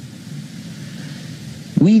problem.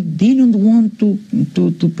 We didn't want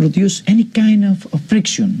to produce any kind of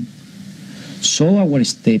friction. So our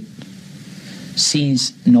step,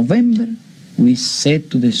 since November, we said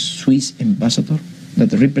to the Swiss ambassador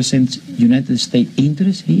that represents United States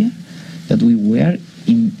interests here, that we were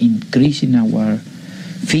increasing our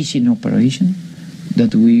fishing operation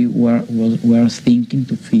that we were thinking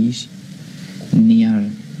to fish near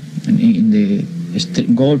in the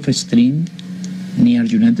Gulf Stream near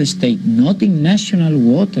United States, not in national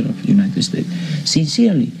water of United States.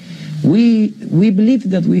 Sincerely, we believe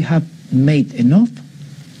that we have made enough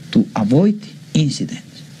to avoid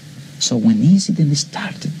incidents. So when incident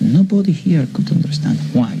started, nobody here could understand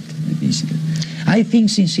why the incident. I think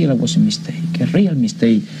sincerely was a mistake, a real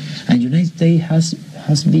mistake, and United States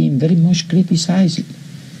has been very much criticized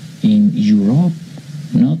in Europe,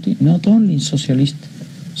 not only in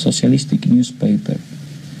socialistic newspaper,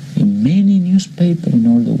 in many newspapers in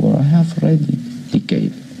all the world. I have read it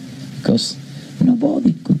decade, because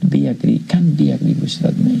nobody can be agreed with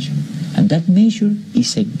that measure, and that measure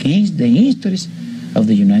is against the interests of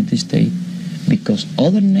the United States, because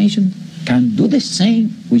other nations can do the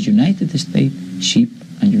same with United States ship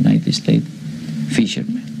and United States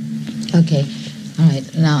fishermen. Okay, all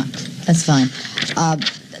right, now, that's fine.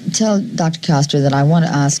 Tell Dr. Castro that I want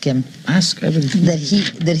to ask him Everything.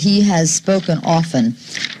 that he has spoken often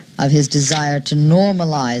of his desire to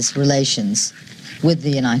normalize relations with the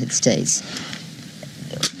United States.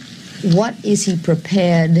 What is he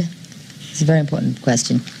prepared, it's a very important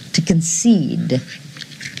question, to concede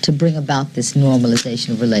to bring about this normalization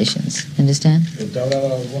of relations? Understand? Usted ha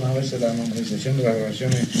hablado algunas veces de la normalización de las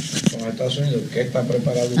relaciones con Estados Unidos. ¿Qué está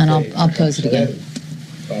preparado And usted I'll pose it again.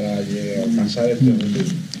 para alcanzar este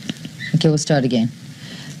objetivo? Okay, we'll start again.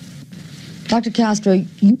 Dr. Castro,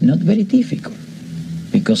 you... Not very difficult,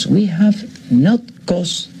 because we have not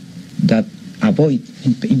cause that avoid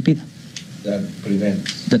impede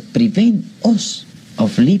That prevent us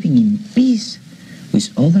of living in peace with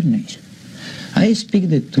other nations. I speak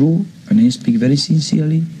the truth, and I speak very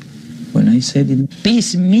sincerely when I said it.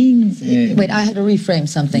 Peace means... Wait, I had to reframe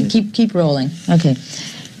something. Yes. Keep rolling. Okay.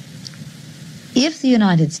 If the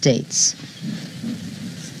United States...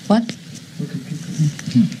 What?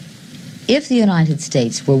 If the United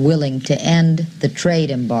States were willing to end the trade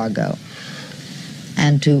embargo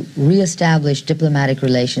and to reestablish diplomatic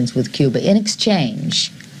relations with Cuba in exchange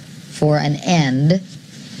for an end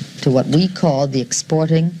to what we call the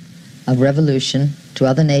exporting of revolution to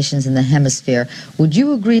other nations in the hemisphere, would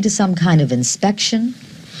you agree to some kind of inspection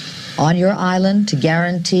on your island to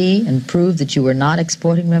guarantee and prove that you were not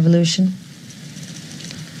exporting revolution?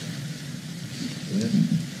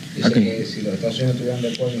 Dice que si los Estados Unidos estuvieran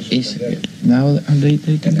de acuerdo en suspender Now, el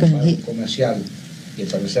embargo comercial y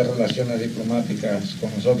establecer relaciones diplomáticas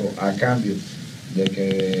con nosotros a cambio de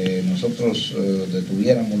que nosotros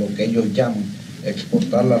detuviéramos lo que ellos llaman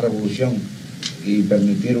exportar la revolución y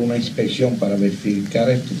permitir una inspección para verificar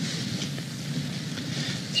esto.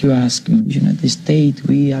 you ask the United States,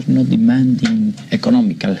 we are not demanding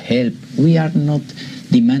economical help. We are not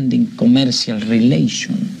demanding commercial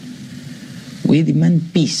relation. We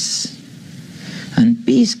demand peace. And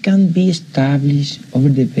peace can be established over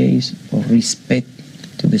the base of respect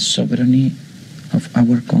to the sovereignty of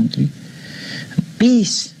our country.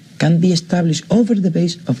 Peace can be established over the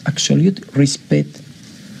base of absolute respect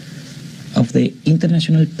of the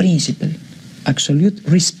international principle, absolute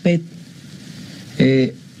respect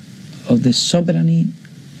of the sovereignty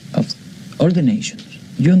of all the nations.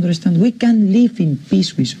 You understand? We can live in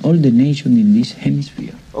peace with all the nations in this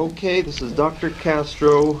hemisphere. Okay, this is Dr.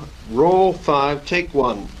 Castro. Roll 5, take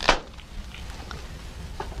 1.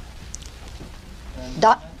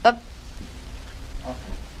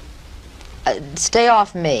 Stay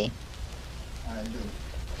off me.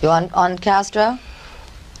 You on Castro?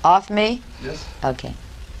 Off me? Yes. Okay.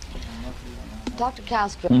 Dr.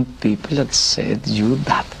 Castro. People that said you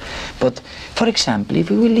that. But, for example, if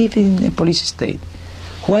we live in a police state,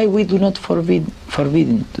 why we do not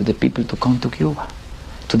forbidden to the people to come to Cuba,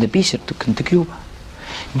 to the visitors to come to Cuba?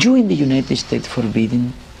 You in the United States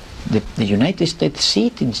forbidden the United States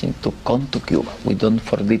citizens to come to Cuba. We don't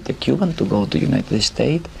forbid the Cuban to go to the United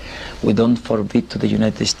States. We don't forbid to the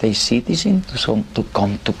United States citizens to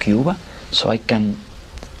come to Cuba. So I can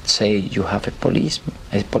say you have a police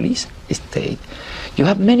state. You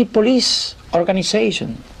have many police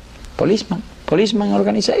organizations, policeman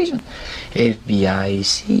organization, FBI,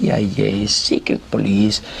 CIA, secret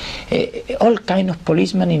police, all kind of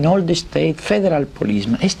policemen in all the state, federal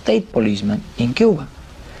policemen, state policemen in Cuba.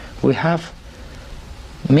 We have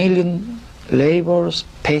million laborers,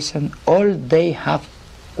 peasants, all they have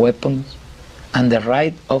weapons and the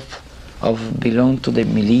right of belong to the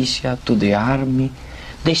militia, to the army.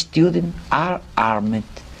 The students are armed.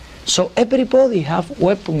 So everybody have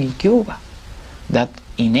weapon in Cuba. That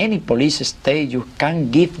in any police state you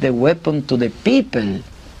can give the weapon to the people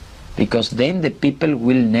because then the people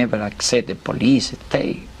will never accept the police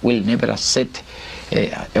state, will never accept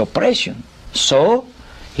oppression. So,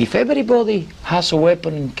 if everybody has a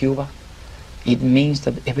weapon in Cuba, it means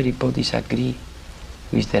that everybody agree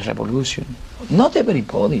with the revolution. Not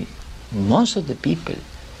everybody, most of the people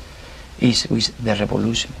is with the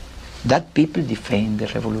revolution. That people defend the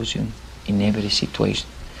revolution in every situation.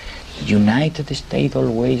 United States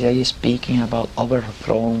always is speaking about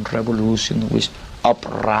overthrown revolution with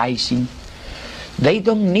uprising. They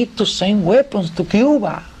don't need to send weapons to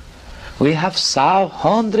Cuba. We have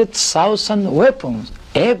 100,000 weapons.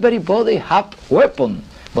 Everybody have weapons,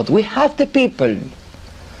 but we have the people.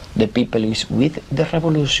 The people is with the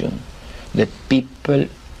revolution. The people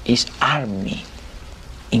is army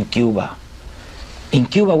in Cuba. In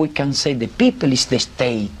Cuba we can say the people is the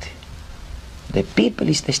state. The people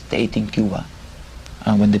is the state in Cuba.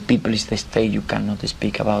 And when the people is the state, you cannot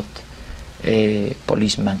speak about a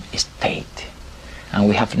policeman state. And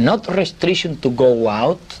we have not restriction to go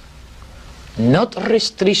out, not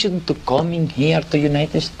restriction to come in here to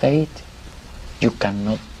United States. You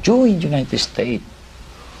cannot, you in United States,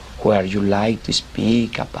 where you like to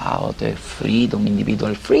speak about freedom,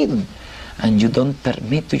 individual freedom, and you don't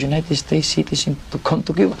permit to United States citizens to come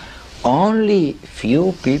to Cuba. Only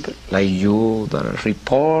few people like you that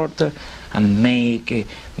report and make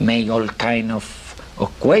all kind of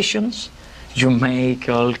questions. You make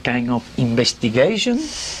all kind of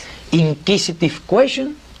investigations, inquisitive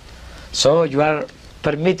questions. So you are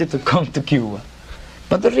permitted to come to Cuba.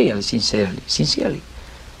 But really, sincerely,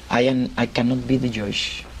 I cannot be the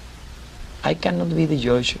judge. I cannot be the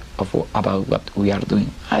judge about what we are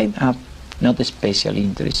doing. I have not a special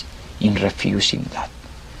interest in refusing that.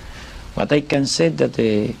 But I can say that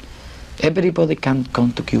everybody can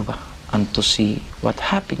come to Cuba and to see what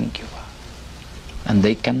happened in Cuba. And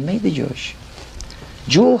they can make the judge.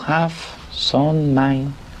 You have some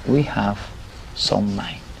mind, we have some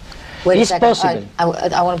mind. Wait it's a second.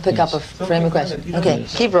 possible. I want to pick up a frame of question. Okay,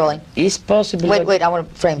 keep rolling. It's possible. Wait, I want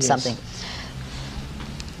to frame something.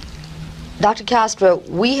 Dr. Castro,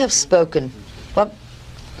 we have spoken, well,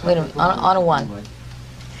 wait a minute, on a one.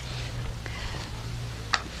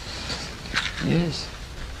 Yes.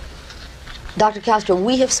 Dr. Castro,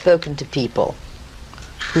 we have spoken to people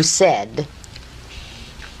who said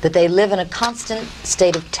that they live in a constant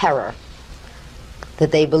state of terror,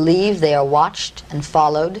 that they believe they are watched and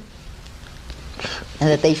followed, and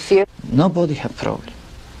that they fear. Nobody have problem.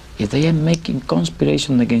 If they are making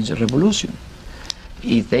conspiration against the revolution,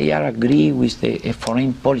 if they are agree with the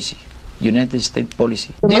foreign policy, United States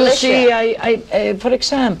policy. Do you see, for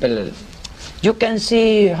example, you can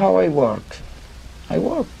see how I work.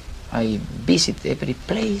 I visit every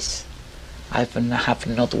place. I have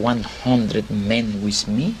not 100 men with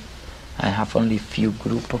me. I have only few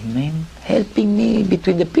group of men helping me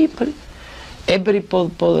between the people.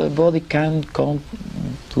 Everybody can come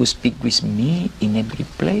to speak with me in every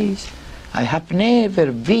place. I have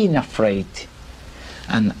never been afraid.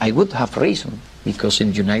 And I would have reason, because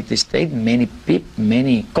in the United States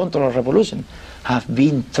many counter-revolution have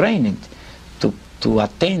been trained to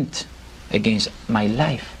attend against my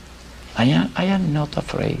life. I am not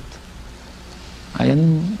afraid.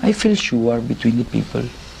 I feel sure between the people.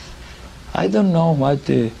 I don't know what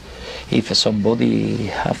if somebody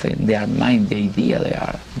have in their mind the idea they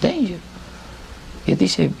are danger. It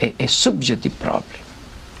is a subjective problem.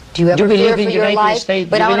 Do you ever fear for your life? States?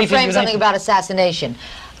 But I want to frame something about assassination,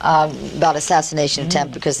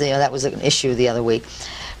 attempt, because that was an issue the other week.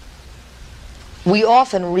 We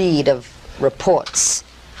often read of reports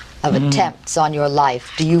of attempts on your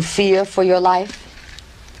life. Do you fear for your life?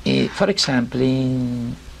 For example,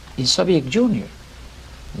 in Soviet Union,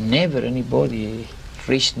 never anybody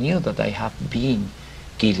knew that I have been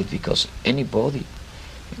killed, because anybody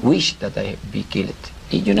wished that I be killed.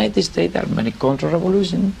 In the United States there are many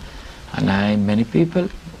counter-revolutions, and many people,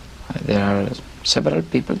 there are several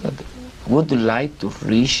people that would like to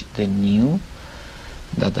reach the news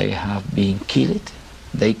that I have been killed.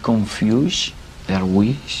 They confuse their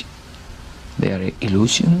wish, their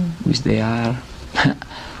illusion, which they are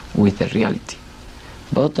with the reality.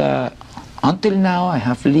 But until now I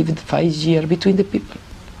have lived 5 years between the people,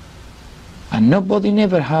 and nobody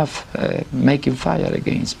never have making fire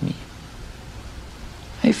against me.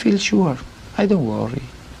 I feel sure, I don't worry,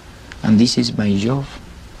 and this is my job.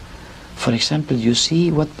 For example, you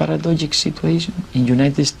see what paradoxical situation in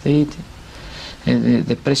United States.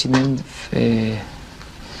 The president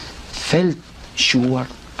felt sure,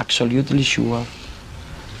 absolutely sure.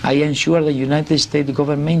 I am sure the United States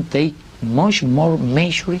government take much more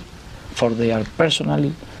measure for their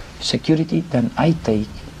personal security than I take.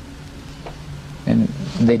 and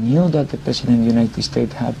they knew that the President of the United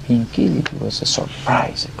States had been killed. It was a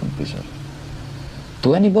surprise, a complete surprise.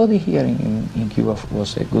 To anybody here in Cuba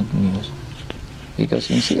was a good news, because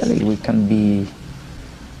sincerely we can be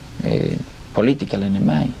political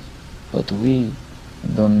enemies, but we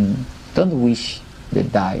don't wish the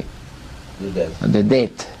death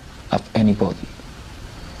of anybody.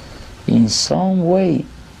 In some way,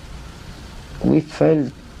 we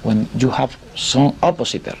felt when you have some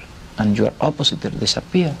oppositor and your oppositor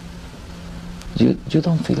disappear, you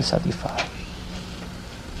don't feel satisfied.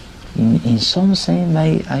 In some sense,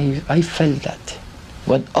 I felt that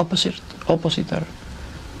when oppositor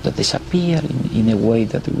that disappear in a way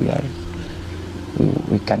that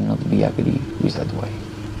we cannot be agree with that way.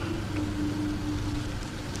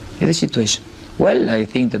 In the situation, well, I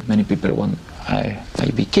think that many people want I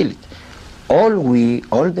be killed. All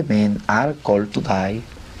the men are called to die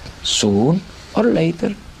soon or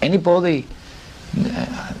later. Anybody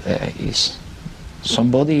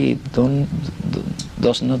somebody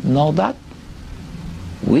does not know that.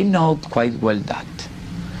 We know quite well that.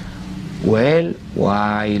 Well,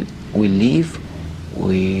 while we live,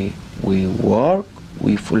 we work,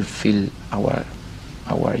 we fulfill our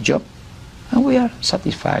job, and we are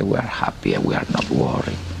satisfied, we are happy, we are not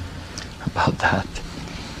worried about that.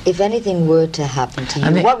 If anything were to happen to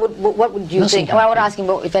you, what would you think? I would ask him,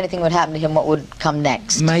 if anything would happen to him, what would come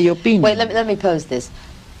next? My opinion. Wait, let me pose this.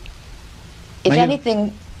 If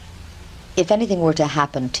anything were to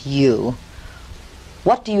happen to you,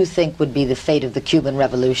 what do you think would be the fate of the Cuban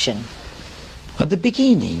Revolution? At the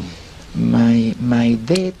beginning, my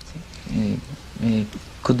death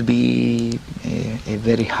could be a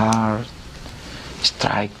very hard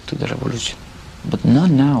strike to the revolution, but not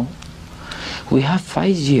now. We have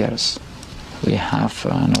 5 years. We have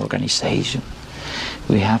an organization.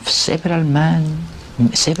 We have several men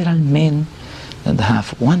that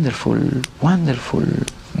have wonderful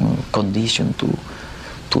condition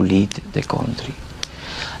to lead the country.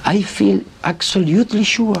 I feel absolutely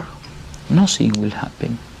sure nothing will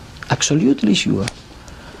happen. Absolutely sure.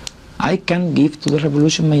 I can give to the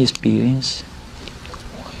revolution my experience.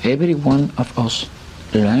 Every one of us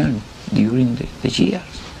learned during the years.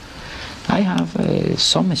 I have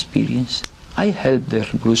some experience. I helped the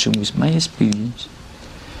revolution with my experience.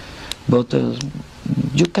 But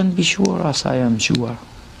you can be sure, as I am sure,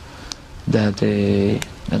 that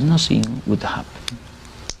nothing would happen.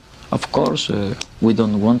 Of course, we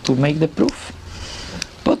don't want to make the proof,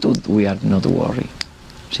 but we are not worried.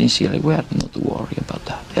 Sincerely, we are not worried about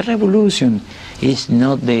that. A revolution is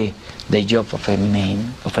not the job of a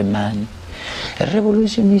man. A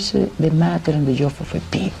revolution is the matter and the job of a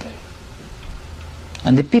people.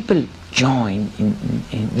 And the people join in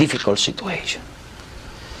difficult situations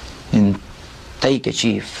and take a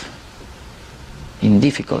chief in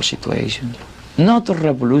difficult situations. Not a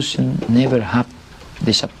revolution never have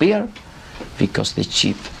disappeared because the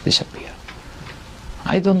chief disappeared.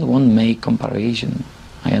 I don't want to make comparison.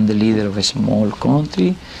 I am the leader of a small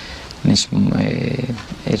country, a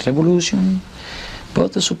revolution,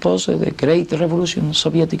 but suppose the great revolution,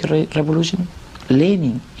 Soviet revolution,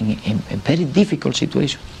 Lenin in a very difficult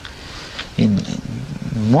situation, in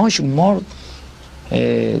much more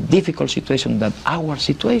difficult situation than our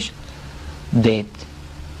situation,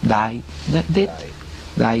 died,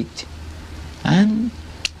 and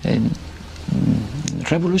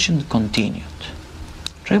revolution continued.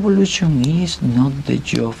 Revolution is not the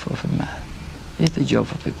job of a man, it's the job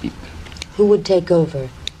of the people. Who would take over?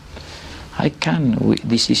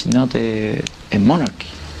 This is not a monarchy,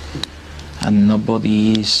 and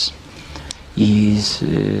nobody is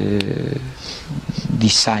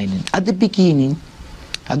deciding. At the beginning,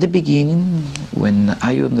 when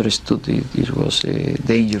I understood it was a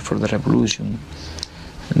danger for the revolution,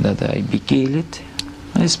 that I be killed,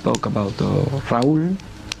 I spoke about Raúl,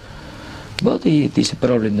 but it is a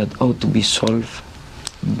problem that ought to be solved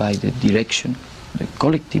by the direction, the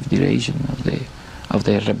collective direction of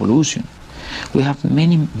the revolution. We have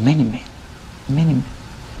many men.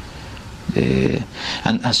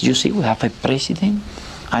 And as you see, we have a president.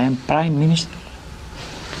 I am prime minister.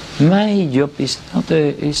 My job is not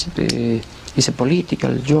is a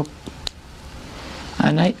political job,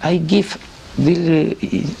 and I give the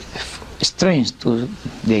strength to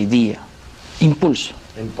the idea, impulse.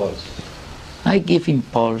 I give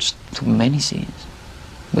impulse to many things,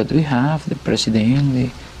 but we have the president,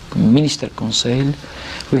 the minister council,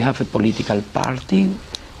 we have a political party,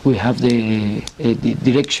 we have the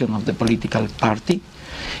direction of the political party.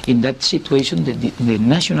 In that situation, the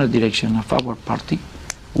national direction of our party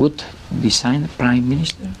would design the prime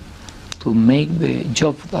minister to make the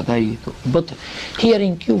job that I do. But here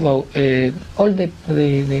in Cuba, all the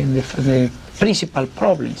principal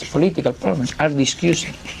problems, political problems, are discussed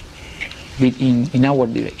in our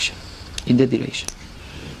direction, in the direction.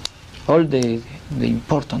 All the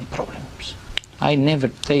important problems. I never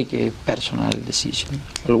take a personal decision.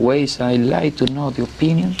 Always I like to know the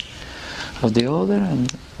opinion of the other,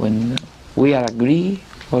 and when we are agree,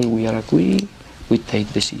 we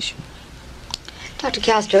take decision. Dr.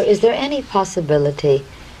 Castro, is there any possibility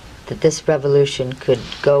that this revolution could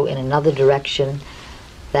go in another direction,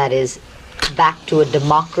 that is, back to a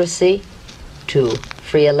democracy, to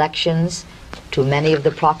free elections, to many of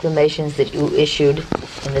the proclamations that you issued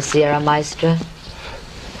in the Sierra Maestra?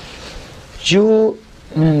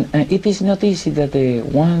 It is not easy that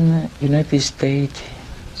one United States,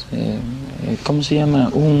 ¿cómo se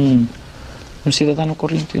llama? Un ciudadano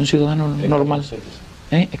corriente, un ciudadano normal,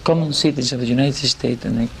 a common citizen of the United States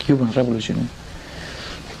and the Cuban Revolution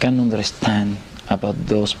can understand about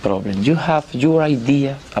those problems. You have your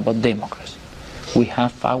idea about democracy. We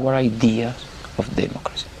have our ideas of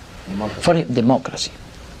democracy. For democracy,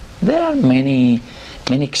 there are many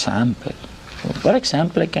examples. For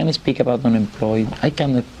example, I can speak about unemployed. I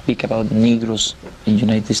can speak about Negroes in the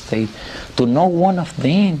United States. To know one of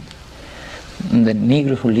them, the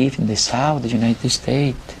Negroes who live in the South of the United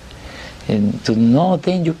States, and to know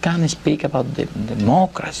them, you can speak about the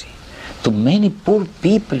democracy. To many poor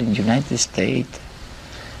people in the United States,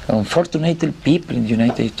 unfortunate people in the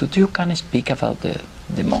United States, you can speak about the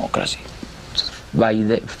democracy.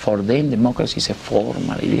 For them, democracy is a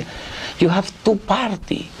formal idea. You have two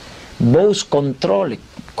parties, both controlled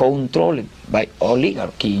by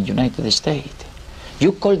oligarchy in the United States.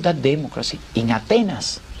 You call that democracy. In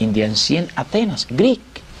Athens, in the ancient Athens, Greek,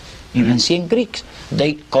 in ancient Greeks,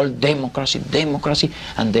 they called democracy,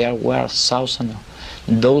 and there were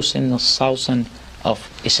dozens of thousands of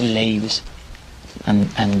slaves, and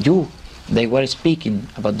they were speaking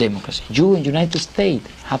about democracy. You in the United States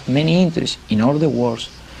have many interests in all the wars.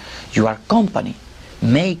 Your company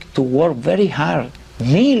make to work very hard.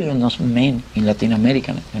 Millions of men in Latin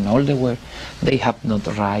America and all the world, they have not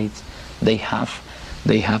rights. They have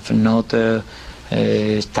not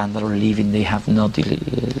standard of living. They have not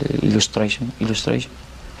illustration,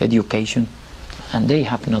 education, and they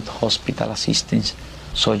have not hospital assistance.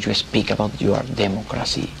 So you speak about your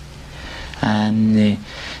democracy, and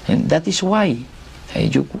that is why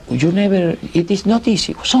you never. It is not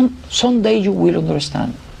easy. Someday you will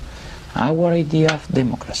understand our idea of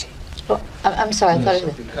democracy. Oh, I'm sorry, I thought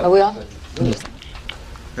are we on? Yes.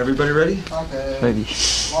 Everybody ready? Ready.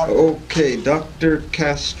 Okay, Dr.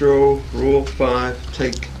 Castro, Rule 5,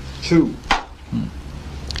 Take 2.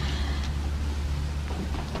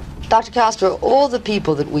 Dr. Castro, all the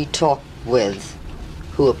people that we talked with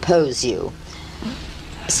who oppose you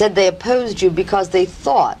said they opposed you because they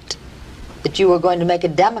thought that you were going to make a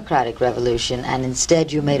democratic revolution, and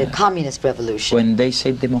instead you made a communist revolution. When they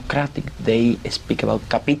say democratic, they speak about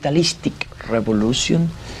capitalistic revolution,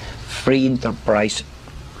 free enterprise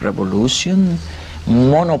revolution,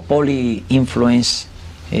 monopoly influence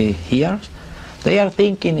here. They are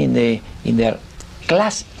thinking in their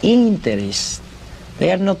class interest.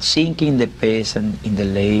 They are not thinking in the peasant, in the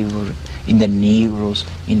labor, in the Negroes,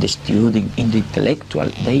 in the student, in the intellectual.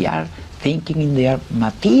 They are thinking in their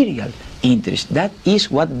material interest. That is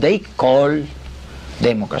what they call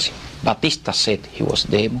democracy. Batista said he was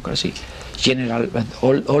democracy.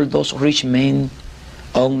 All those rich men,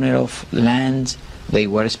 owner of lands, they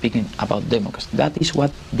were speaking about democracy. That is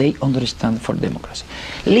what they understand for democracy.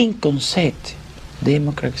 Lincoln said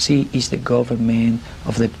democracy is the government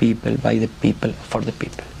of the people, by the people, for the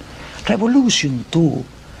people. Revolution too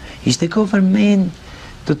is the government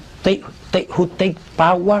who take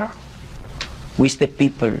power with the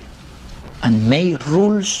people and make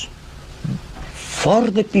rules for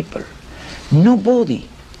the people. Nobody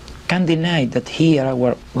can deny that here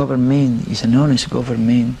our government is an honest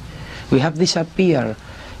government. We have disappeared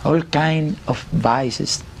all kind of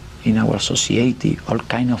vices in our society, all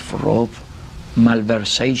kind of fraud,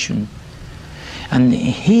 malversation. And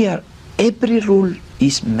here every rule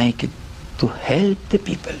is made to help the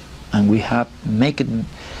people. And we have made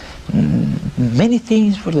many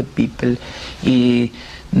things for the people.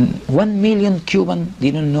 1 million Cubans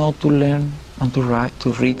didn't know to learn and to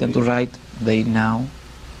read and to write. They now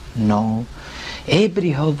know.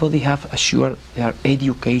 Everybody have assured their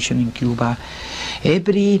education in Cuba.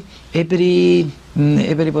 Everybody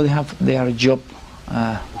have their job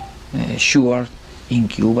assured in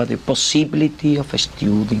Cuba. The possibility of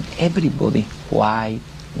studying. Everybody, white,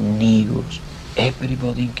 Negroes,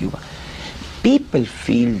 everybody in Cuba. people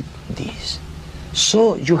feel this.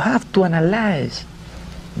 So you have to analyze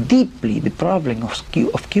deeply the problem of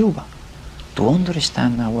Cuba to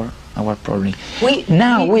understand our problem.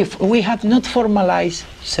 We have not formalized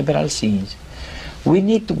several things. We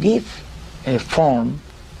need to give a form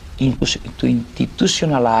to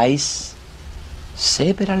institutionalize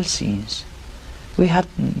several things. We have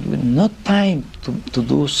not time to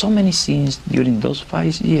do so many things during those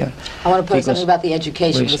 5 years. I want to put something about the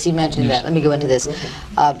education, because he mentioned that. Let me go into this.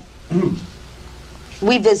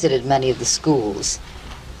 We visited many of the schools,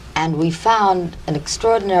 and we found an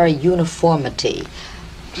extraordinary uniformity.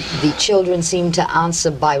 The children seemed to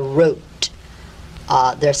answer by rote.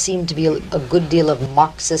 There seemed to be a good deal of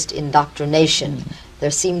Marxist indoctrination.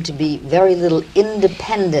 There seemed to be very little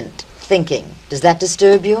independent thinking. Does that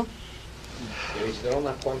disturb you? Visitaron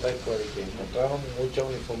unas cuantas escuelas que encontraron mucha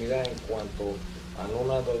uniformidad en cuanto a un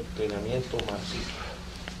adoctrinamiento marxista.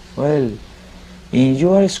 Well, in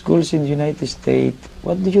your schools in the United States,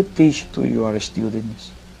 what do you teach to your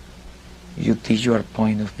students? You teach your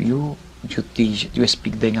point of view, you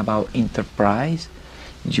speak them about enterprise,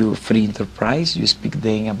 free enterprise, you speak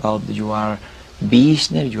them about your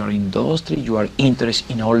business, your industry, your interest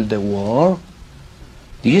in all the world.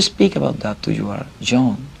 Do you speak about that to your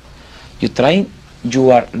young?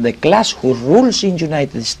 You are the class who rules in the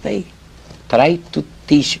United States. Try to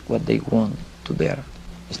teach what they want to their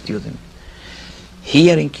students.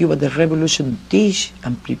 Here in Cuba, the revolution teach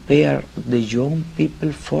and prepare the young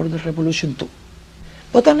people for the revolution too.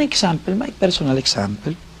 But an example, my personal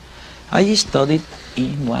example, I studied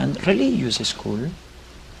in one religious school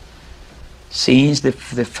since the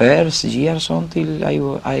first years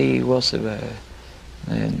until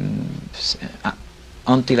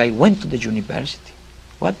until I went to the university.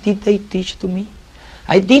 What did they teach to me?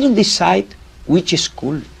 I didn't decide which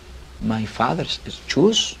school. My father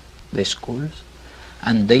chose the schools,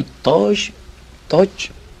 and they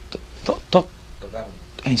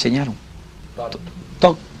enseñaron,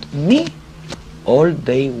 taught me all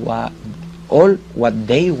what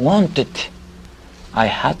they wanted. I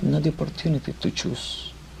had no opportunity to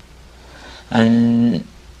choose. And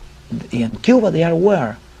in Cuba there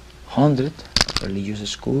were 100 religious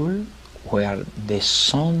schools where the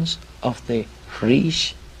sons of the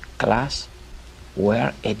rich class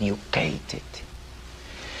were educated.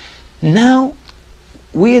 Now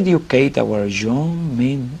we educate our young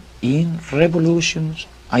men in revolutions,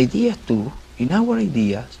 ideas too, in our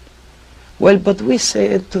ideas. Well, but we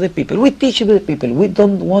said to the people, we teach to the people, we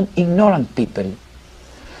don't want ignorant people.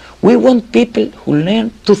 We want people who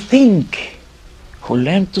learn to think, who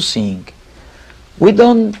learn to think. We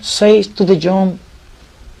don't say to the young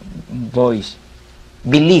boys,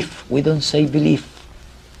 believe. We don't say believe.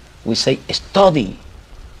 We say study.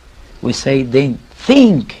 We say then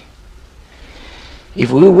think.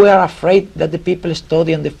 If we were afraid that the people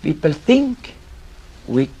study and the people think,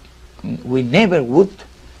 we never would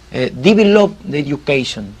develop the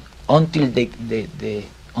education until the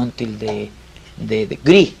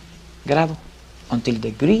degree, grado, until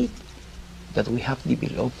the degree that we have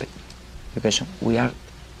developed. Because we are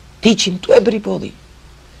teaching to everybody.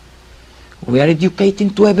 We are educating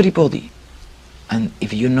to everybody. And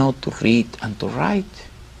if you know to read and to write,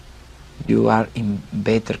 you are in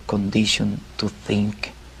better condition to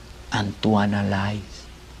think and to analyze.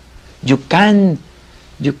 You can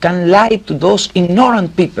lie to those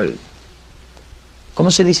ignorant people. ¿Cómo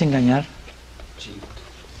se dice engañar? Cheat.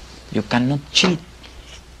 You cannot cheat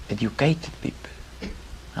educated people.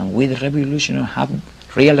 And we the revolutionaries have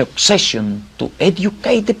real obsession to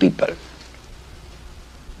educate the people.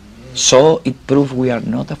 So it proves we are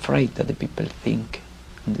not afraid that the people think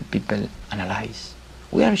and the people analyze.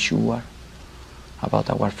 We are sure about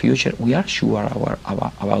our future. We are sure about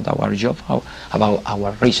our job, about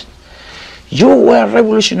our reason. You were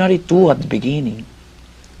revolutionary too at the beginning.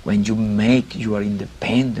 When you make your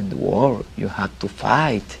independent world, you had to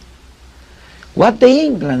fight. What the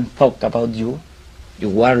England thought about you? You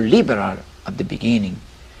were liberal at the beginning.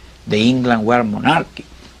 The England were monarchy,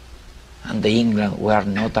 and the England were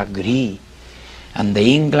not agree. And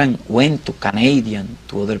the England went to Canadian,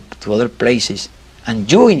 to other places.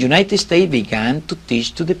 And you in United States began to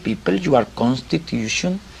teach to the people your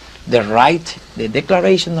constitution, the right, the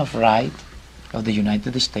Declaration of Right of the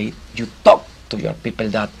United States. You talk to your people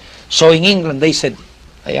that. So in England they said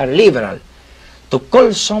they are liberal. To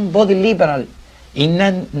call somebody liberal in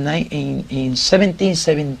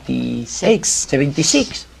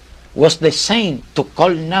 1776 was the same to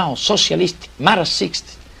call now socialist,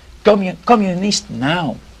 Marxist, communist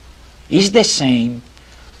now. It's the same.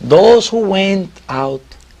 Those who went out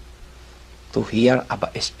to hear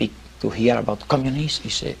about, speak to hear about communism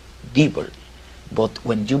is a devil. But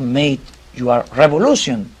when you made your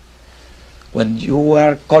revolution, when you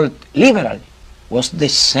were called liberal, was the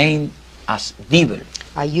same as devil.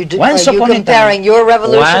 Are you comparing your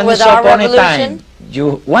revolution with our revolution?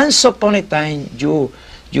 Once upon a time, you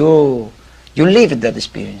lived that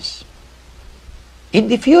experience. In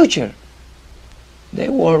the future, the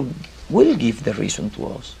world will give the reason to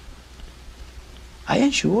us. I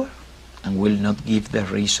am sure, and will not give the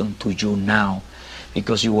reason to you now,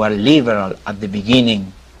 because you were liberal at the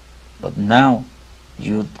beginning, but now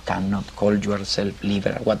you cannot call yourself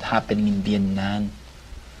liberal. What happened in Vietnam?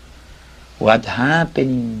 What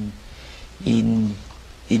happened in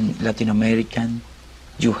Latin America?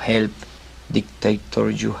 You help dictator,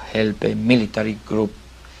 you help a military group.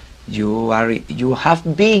 You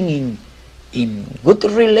have been in good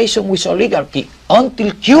relation with oligarchy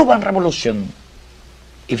until Cuban Revolution.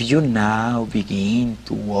 If you now begin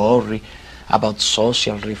to worry about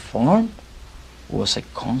social reform, was a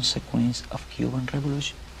consequence of Cuban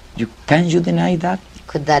Revolution. Can you deny that?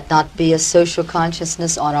 Could that not be a social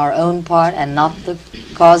consciousness on our own part and not the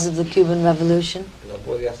cause of the Cuban Revolution? No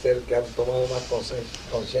podría ser que han tomado más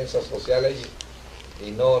conciencia social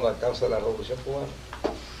y no la causa de la Revolución Cubana.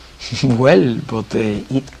 Well, but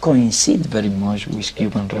it coincides very much with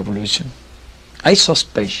Cuban Revolution. I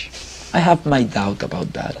suspect. I have my doubt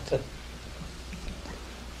about that.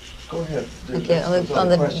 Go ahead. Okay, on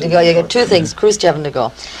the De Gaulle, you got two things, Khrushchev and De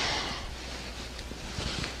Gaulle.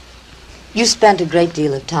 You spent a great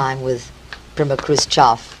deal of time with Premier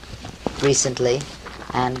Khrushchev recently,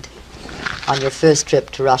 and on your first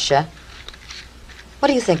trip to Russia. What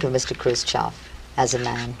do you think of Mr. Khrushchev as a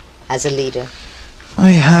man, as a leader?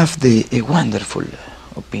 I have a wonderful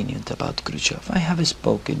opinion about Khrushchev. I have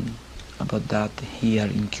spoken about that here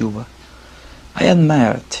in Cuba. I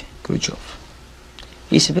admired Khrushchev.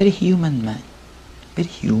 He's a very human man,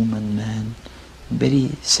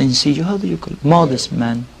 very sensitive, how do you call it? Modest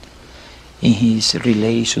man in his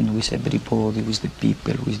relation with everybody, with the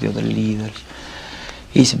people, with the other leaders.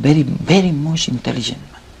 He's a very, very much intelligent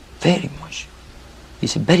man, very much.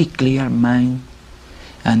 He's a very clear mind,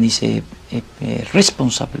 and he's a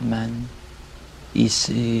responsible man. He's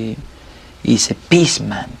a peace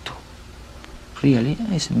man too. Really,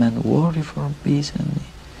 he's a man worried for peace, and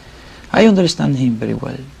I understand him very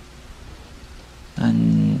well.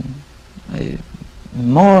 And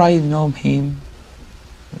more I know him,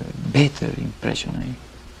 better impression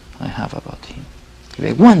I have about him.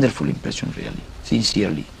 A wonderful impression, really,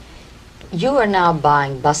 sincerely. You are now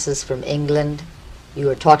buying buses from England. You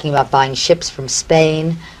are talking about buying ships from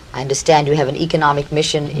Spain. I understand you have an economic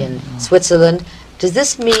mission in Switzerland. Does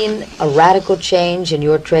this mean a radical change in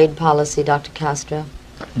your trade policy, Dr. Castro?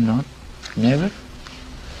 No, never.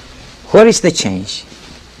 Where is the change?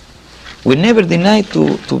 We never denied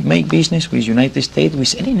to make business with United States,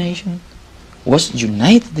 with any nation. Was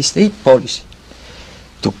United States policy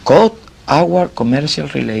to cut our commercial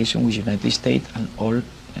relation with United States and all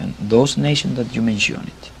and those nations that you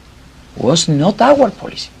mentioned. Was not our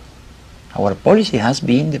policy. Our policy has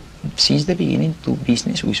been since the beginning to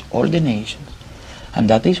business with all the nations, and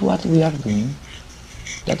that is what we are doing.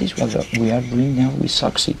 That is what we are doing now. We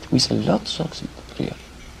succeed. We a lot succeed, really.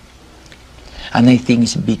 And I think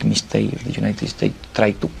it's a big mistake if the United States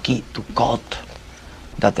try to cut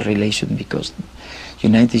that relation, because the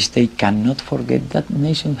United States cannot forget that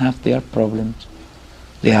nations have their problems.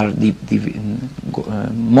 They are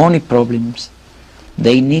money problems.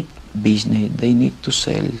 They need business. They need to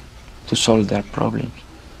sell to solve their problems.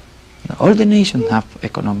 All the nations have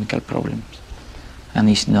economical problems, and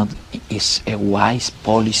it's a wise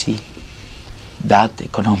policy, that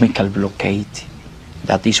economical blockade.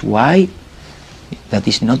 That is why that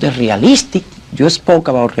is not a realistic. You spoke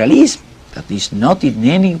about realism. That is not in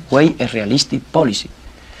any way a realistic policy.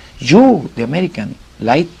 You, the American,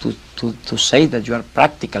 like to say that you are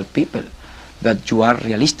practical people, that you are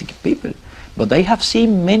realistic people, but I have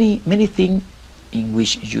seen many things in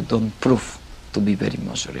which you don't prove to be very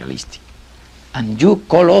much realistic. And you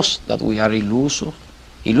call us that we are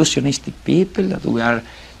illusionistic people, that we are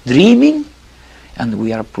dreaming, and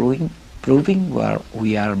we are proving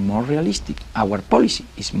we are more realistic. Our policy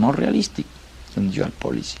is more realistic than your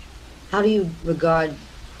policy. How do you regard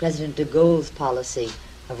President de Gaulle's policy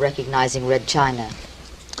of recognizing Red China?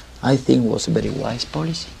 I think it was a very wise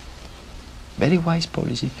policy. Very wise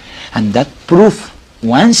policy. And that proves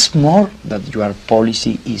once more that your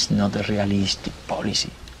policy is not a realistic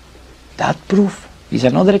policy. That proof is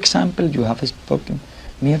another example. You have spoken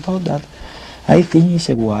me about that. I think it's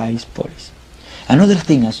a wise policy. Another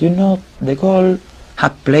thing, as you know, de Gaulle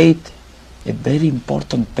had played a very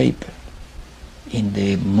important paper in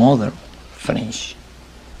the modern French.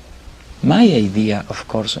 My idea, of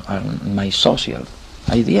course, and my social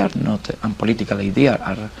idea not and political idea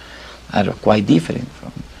are quite different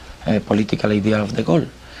from political idea of de Gaulle.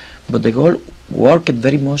 But de Gaulle worked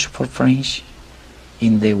very much for French.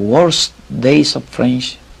 In the worst days of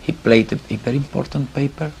French, he played a very important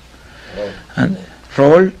paper and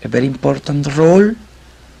a very important role.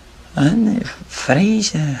 And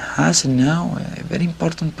French has now a very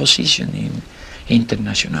important position in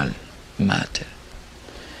international matter.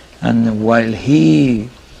 And while he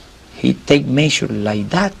take measure like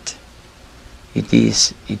that, it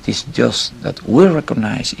is just that we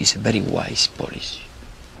recognize it's a very wise policy.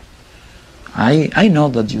 I know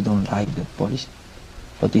that you don't like that policy,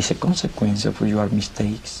 but it's a consequence of your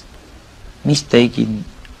mistakes. Mistake in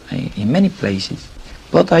many places.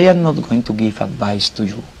 But I am not going to give advice to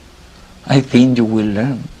you. I think you will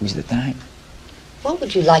learn with the time. What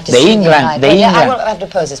would you like to see in the United States? I will have to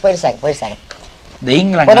pose this. Wait a second. The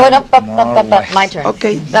England. My turn.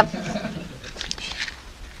 Okay.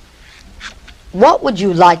 What would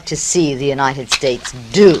you like to see the United States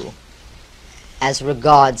do as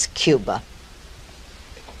regards Cuba?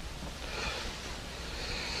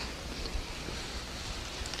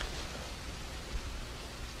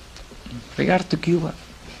 Regard to Cuba,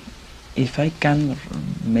 if I can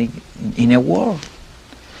make in a war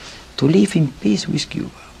to live in peace with Cuba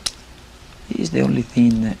is the only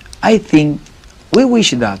thing. I think we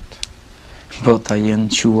wish that, but I am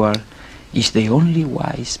sure it's the only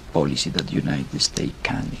wise policy that the United States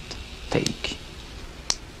can take.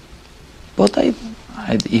 But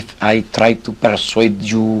if I try to persuade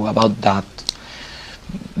you about that,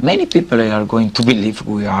 many people are going to believe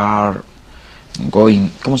we are going,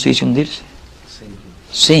 ¿cómo se dice hundirse?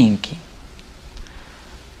 Sinking.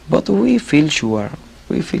 But we feel sure,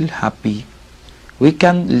 we feel happy. We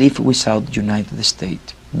can live without the United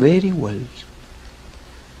States very well.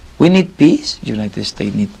 We need peace, United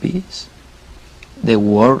States need peace. The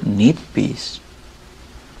world need peace.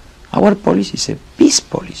 Our policy is a peace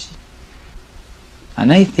policy.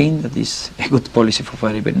 And I think that is a good policy for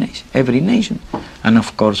every nation, and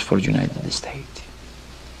of course for the United States.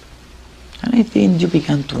 And I think you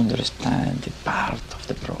begin to understand the part of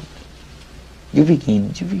the problem. You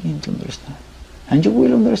begin to understand. And you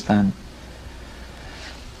will understand.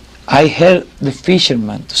 I heard the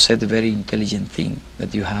fisherman to say the very intelligent thing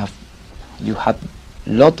that you had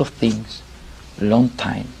lot of things, long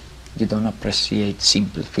time. You don't appreciate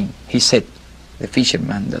simple thing. He said, the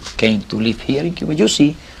fisherman that came to live here in Cuba, you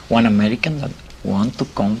see, one American that want to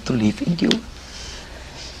come to live in Cuba.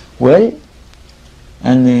 Well,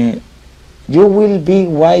 and you will be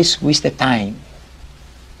wise with the time,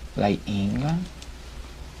 like England,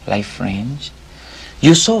 like French.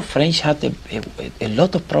 You saw French had a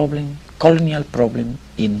lot of problem, colonial problem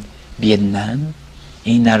in Vietnam,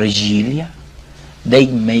 in Algeria. They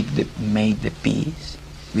made the peace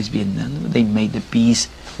with Vietnam. They made the peace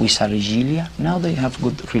with Algeria. Now they have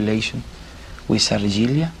good relation with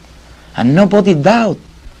Algeria, and nobody doubt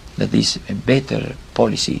that is a better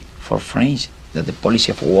policy for French than the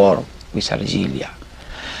policy of war with Algeria.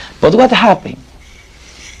 But what happened?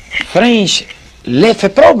 French left a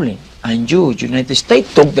problem, and United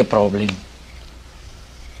States took the problem.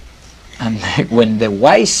 And when the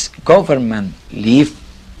wise government leave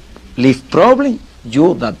problem,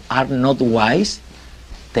 you that are not wise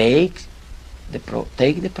take the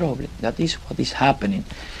problem. That is what is happening.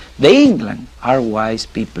 The England are wise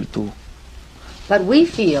people too. But we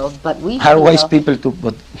feel. Are wise people too,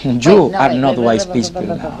 but you are not wise people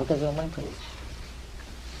now.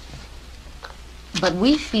 But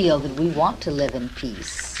we feel that we want to live in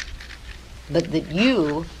peace, but that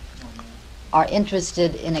you are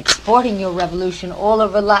interested in exporting your revolution all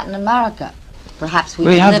over Latin America. Perhaps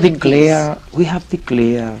we can live in peace. We have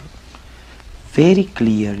declared very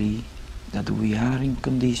clearly that we are in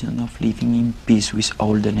condition of living in peace with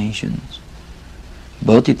all the nations.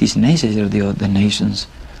 But it is necessary the nations,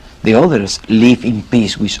 the others, live in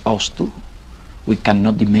peace with us too. We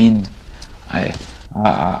cannot demand